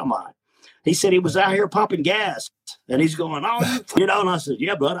big fan of mine. He said he was out here pumping gas, and he's going, "Oh, and I said,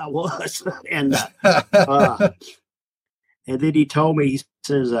 "Yeah, bud, I was." And then he told me, he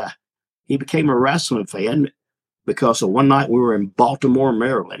says, he became a wrestling fan because of one night we were in Baltimore,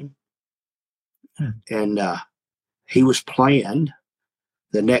 Maryland, and he was playing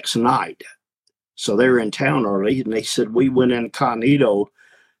the next night. So they were in town early, and they said we went incognito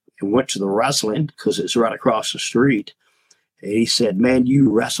and went to the wrestling because it's right across the street. And he said, "Man,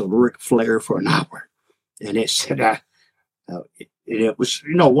 you wrestled Ric Flair for an hour." And it said, it was,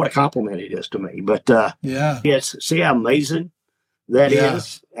 what a compliment it is to me. But yes, see how amazing that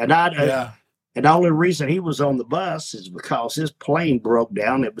is. And and the only reason he was on the bus is because his plane broke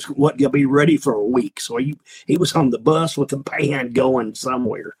down. It wasn't going to be ready for a week. So he was on the bus with the band going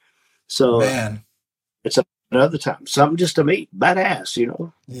somewhere. So Man, it's another time. Something just to meet. Badass,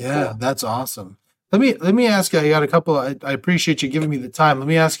 Yeah, that's awesome. Let me ask you, I got a couple, I appreciate you giving me the time. Let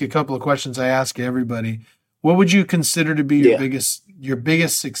me ask you a couple of questions I ask everybody. What would you consider to be your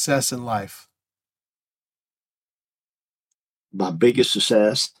biggest success in life? My biggest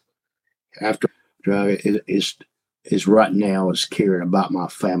success after is right now is caring about my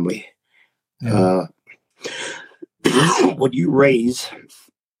family. Yeah. When you raise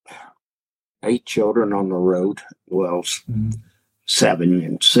 8 children on the road, well, 7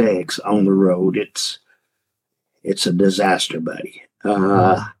 and 6 on the road, it's a disaster, buddy.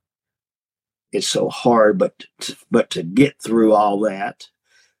 It's so hard, but to get through all that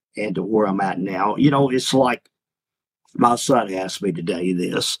and to where I'm at now, it's like my son asked me today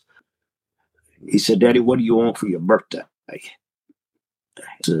this. He said, Daddy, what do you want for your birthday? He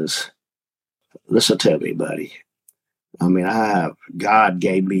says, listen to me, buddy. I mean, God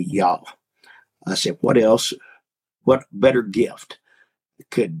gave me y'all. I said, what else? What better gift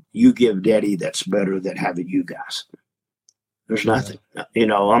could you give Daddy that's better than having you guys? There's nothing.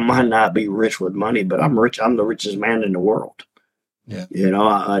 I might not be rich with money, but I'm rich. I'm the richest man in the world. Yeah.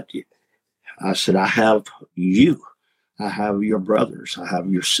 I said, I have you. I have your brothers. I have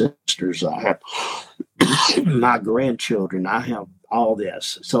your sisters. I have my grandchildren. I have all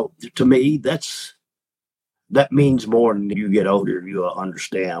this. So to me, that means more than you get older. You'll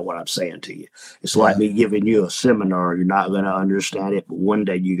understand what I'm saying to you. It's like me giving you a seminar. You're not going to understand it, but one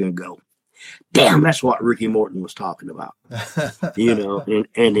day you're going to go, damn, that's what Ricky Morton was talking about. And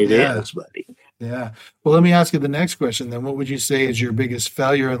it is, buddy. Yeah. Well, let me ask you the next question then. What would you say is your biggest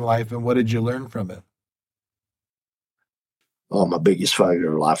failure in life, and what did you learn from it? Oh, my biggest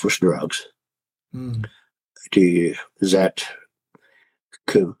failure in life was drugs. Is that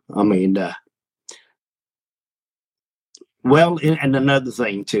cool? I mean, well, and another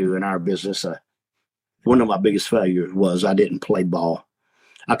thing too in our business, one of my biggest failures was I didn't play ball.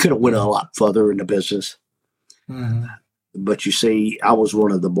 I could have went a lot further in the business, but you see, I was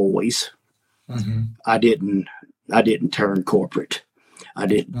one of the boys. I didn't turn corporate. I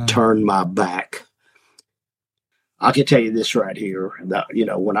didn't turn my back. I can tell you this right here, that,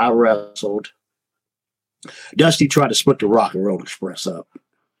 when I wrestled, Dusty tried to split the Rock and Roll Express up.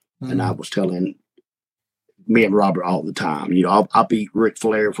 And I was telling me and Robert all the time, I beat Ric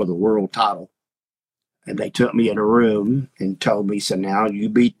Flair for the world title. And they took me in a room and told me, so now you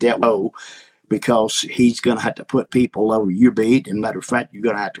beat that low because he's going to have to put people over you beat. And matter of fact, you're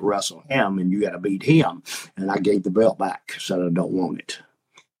going to have to wrestle him and you got to beat him. And I gave the belt back, said I don't want it.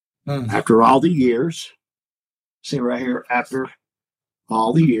 After all the years, see right here, after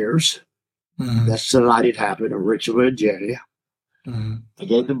all the years, that's the night it happened in Richmond, Virginia. I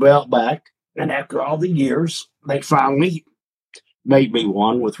gave the belt back. And after all the years, they finally made me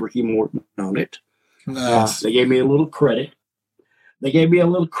one with Ricky Morton on it. Nice. They gave me a little credit. They gave me a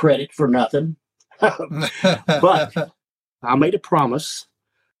little credit for nothing. But I made a promise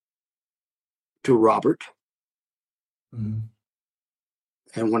to Robert. And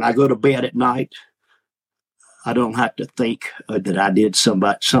when I go to bed at night, I don't have to think that I did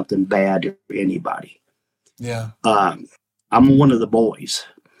something bad to anybody. Yeah. I'm one of the boys.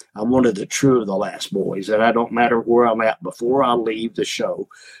 I'm one of the last boys. And I don't matter where I'm at. Before I leave the show,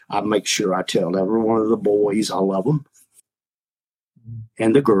 I make sure I tell every one of the boys I love them.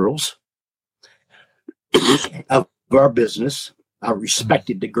 And the girls of our business. I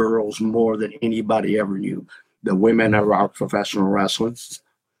respected the girls more than anybody ever knew. The women of our professional wrestling.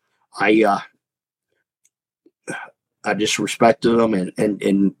 I just respected them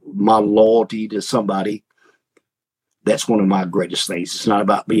and my loyalty to somebody. That's one of my greatest things. It's not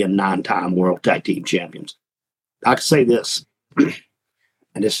about being 9-time world tag team champions. I can say this, and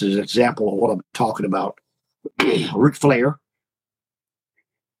this is an example of what I'm talking about. Ric Flair,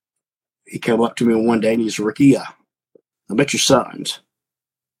 he came up to me one day and he's, Ricky, I met your sons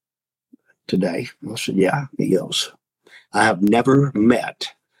today. I said, yeah. He goes, I have never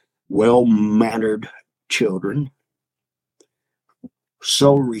met well-mannered children,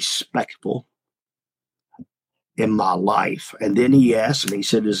 so respectful in my life. And then he asked me, he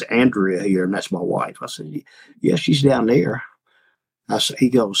said, is Andrea here? And that's my wife. I said, yeah, she's down there. I said,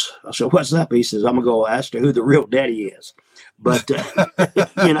 I said, what's up? He says, I'm going to go ask her who the real daddy is. But,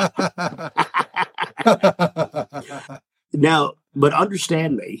 now, but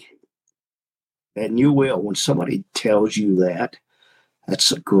understand me, And you will. When somebody tells you that,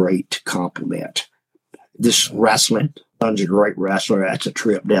 that's a great compliment. This wrestling, son's a great wrestler. That's a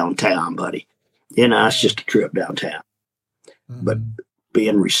trip downtown, buddy. It's just a trip downtown. Mm-hmm. But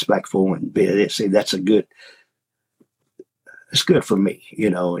being respectful and that's it's good for me.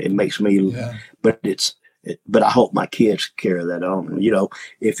 It makes me, but but I hope my kids carry that on.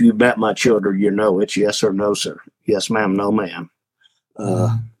 If you met my children, it's yes or no, sir. Yes, ma'am. No, ma'am.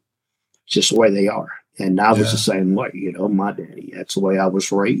 It's just the way they are. And I was the same way, my daddy. That's the way I was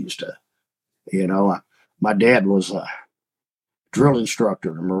raised. My dad was a drill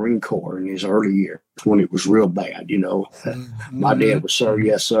instructor in the Marine Corps in his early years when it was real bad, My dad was, sir,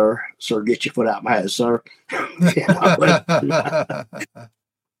 yes, sir. Sir, get your foot out my head, sir.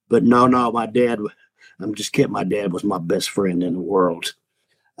 But no, my dad, I'm just kidding. My dad was my best friend in the world.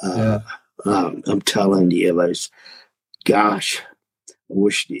 I'm telling you, gosh, I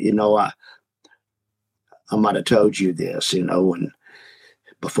wish, I might have told you this, and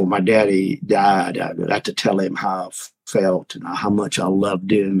before my daddy died, I got to tell him how I felt and how much I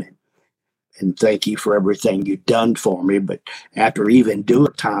loved him and thank you for everything you've done for me. But after even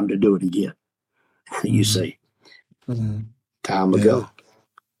doing time to do it again, you see, time ago.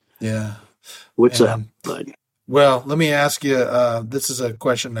 Yeah. What's up, bud? Well, let me ask you, this is a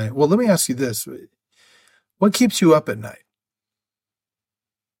question. Let me ask you this. What keeps you up at night?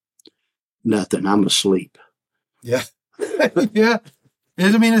 Nothing. I'm asleep. Yeah. Yeah.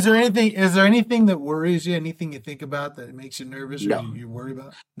 Is there anything that worries you? Anything you think about that makes you nervous or you worry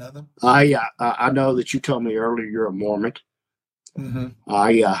about? Nothing? I know that you told me earlier you're a Mormon. Mm-hmm.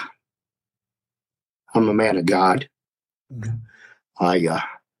 I'm a man of God. Mm-hmm.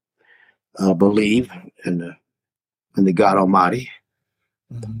 I believe in the God Almighty.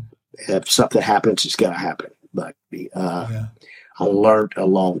 Mm-hmm. If something happens, it's going to happen. But I learned a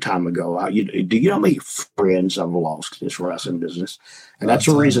long time ago. Do you know how many friends I've lost in this wrestling business? And that's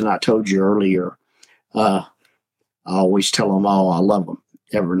the reason I told you earlier. I always tell them all I love them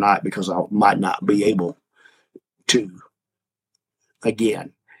every night because I might not be able to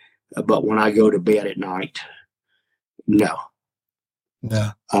again. But when I go to bed at night, no.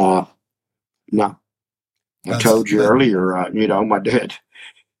 No. No. I told you earlier, my dad,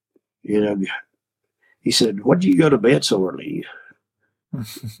 he said, "What do you go to bed so early?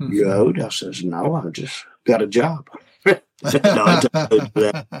 You owed?" I says, "No, I just got a job." No, I told you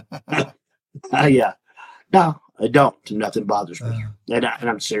that. No, I don't. Nothing bothers me. And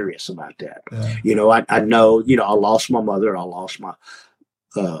I'm serious about that. I know, I lost my mother. I lost my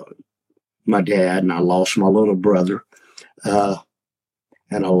dad, and I lost my little brother.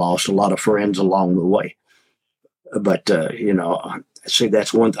 And I lost a lot of friends along the way. But, see,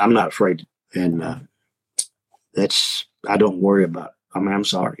 that's one thing I'm not afraid. And I don't worry about. I'm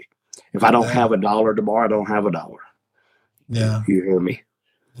sorry. If I don't have $1 tomorrow, I don't have $1. Yeah. You hear me?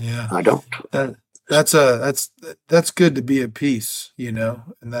 Yeah. I don't. That's good to be at peace, and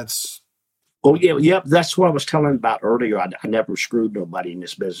that's. Oh, yeah. That's what I was telling about earlier. I never screwed nobody in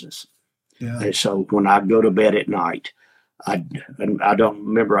this business. Yeah. And so when I go to bed at night, I don't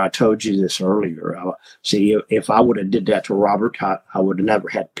remember I told you this earlier. See, if I would have did that to Robert, I would have never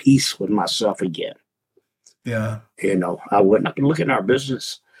had peace with myself again. Yeah. I wouldn't have been looking at our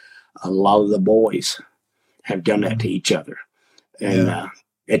business. A lot of the boys have done that to each other. And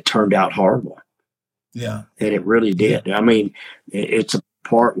it turned out horrible. Yeah. And it really did. I mean, it's a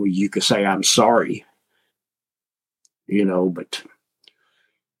part where you could say, I'm sorry, but.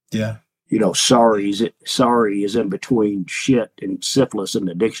 Yeah. Sorry is in between shit and syphilis in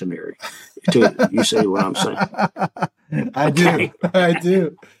the dictionary. You see what I'm saying? I do.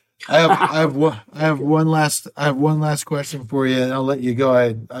 I have one last question for you, and I'll let you go.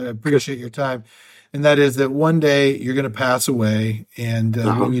 I appreciate your time, and that is that one day you're going to pass away, and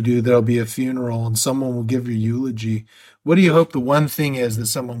when you do, there'll be a funeral, and someone will give your eulogy. What do you hope the one thing is that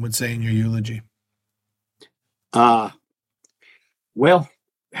someone would say in your eulogy? Well.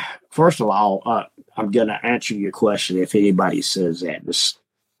 First of all, I'm going to answer your question if anybody says that,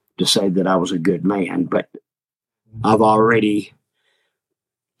 to say that I was a good man, but I've already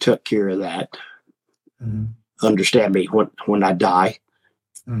took care of that. Mm-hmm. Understand me, when I die,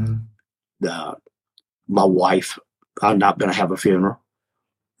 my wife, I'm not going to have a funeral,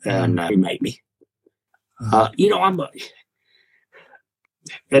 and cremate me. I'm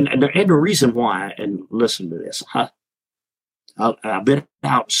and the reason why, and listen to this, I've been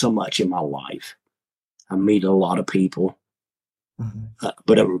out so much in my life. I meet a lot of people,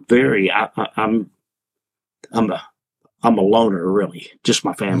 but I'm a loner, really. Just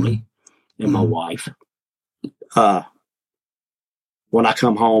my family and my wife. when I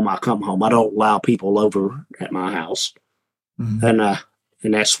come home, I come home. I don't allow people over at my house. And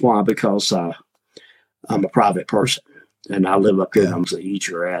that's why, because I'm a private person and I live up here and I'm going to eat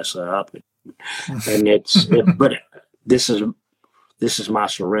your ass up. And but this is my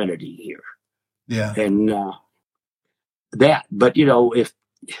serenity here. Yeah. And but if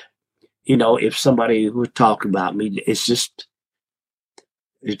somebody would talk about me, it's just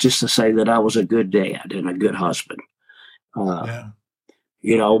to say that I was a good dad and a good husband. The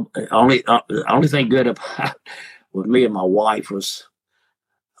only thing good about with me and my wife was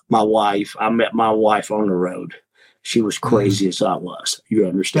I met my wife on the road. She was crazy as I was. You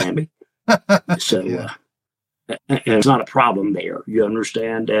understand me? So, and it's not a problem there. You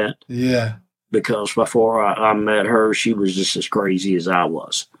understand that? Yeah. Because before I met her, she was just as crazy as I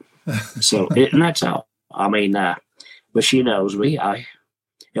was. So, and that's how, but she knows me.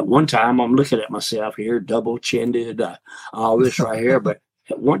 At one time, I'm looking at myself here, double chinned, all this right here. But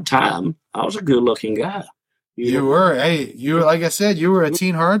at one time, I was a good looking guy. You were, like I said, you were a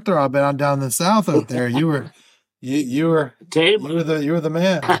teen heartthrob on down the South out there. You were the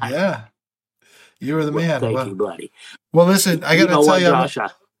man. Yeah. You were the man. Thank you, buddy. Well, listen, I got to tell you, Josh,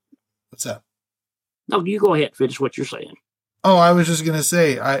 what's up? No, you go ahead and finish what you're saying. Oh, I was just gonna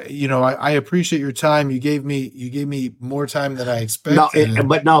say, I appreciate your time. You gave me more time than I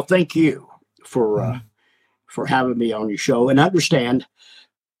expected. No, thank you for having me on your show. And understand,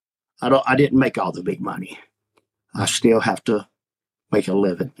 I didn't make all the big money. I still have to make a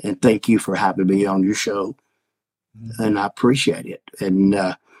living. And thank you for having me on your show. And I appreciate it. And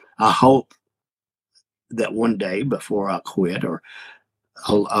I hope that one day before I quit, or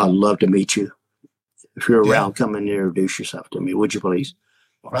I'd love to meet you. If you're around, come and introduce yourself to me, would you please?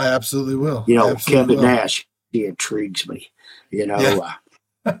 I absolutely will. Kevin Nash, he intrigues me.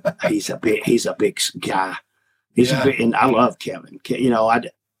 He's a big guy. And I love Kevin.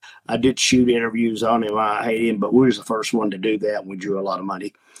 I did shoot interviews on him. I hate him, but we was the first one to do that. And we drew a lot of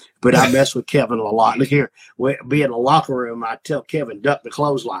money. But I mess with Kevin a lot. Look here, be in the locker room. I tell Kevin, duck the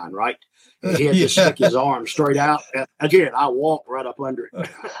clothesline, right? And he had to stick his arm straight out. Again, I walk right up under it.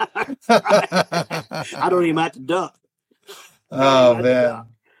 I don't even have to duck. Oh, man.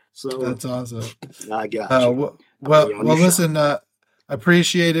 So that's awesome. I got you. Well, listen, I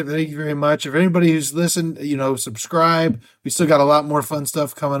appreciate it. Thank you very much. If anybody who's listened, subscribe. We still got a lot more fun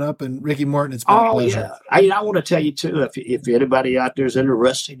stuff coming up. And Ricky Morton, it's been a pleasure. Yeah. I want to tell you, too, if anybody out there is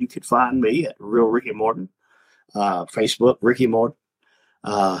interested, you can find me at Real Ricky Morton, Facebook, Ricky Morton.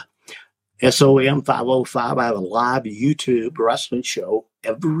 SOM 505. I have a live YouTube wrestling show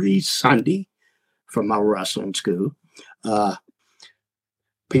every Sunday from my wrestling school.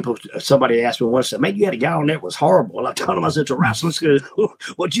 Somebody asked me once, man, you had a guy on there that was horrible. I told him, I said, it's a wrestling school.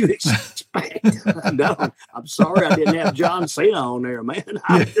 What'd you expect? No, I'm sorry I didn't have John Cena on there, man.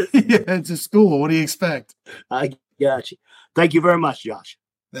 It's a school. What do you expect? I got you. Thank you very much, Josh.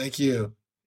 Thank you.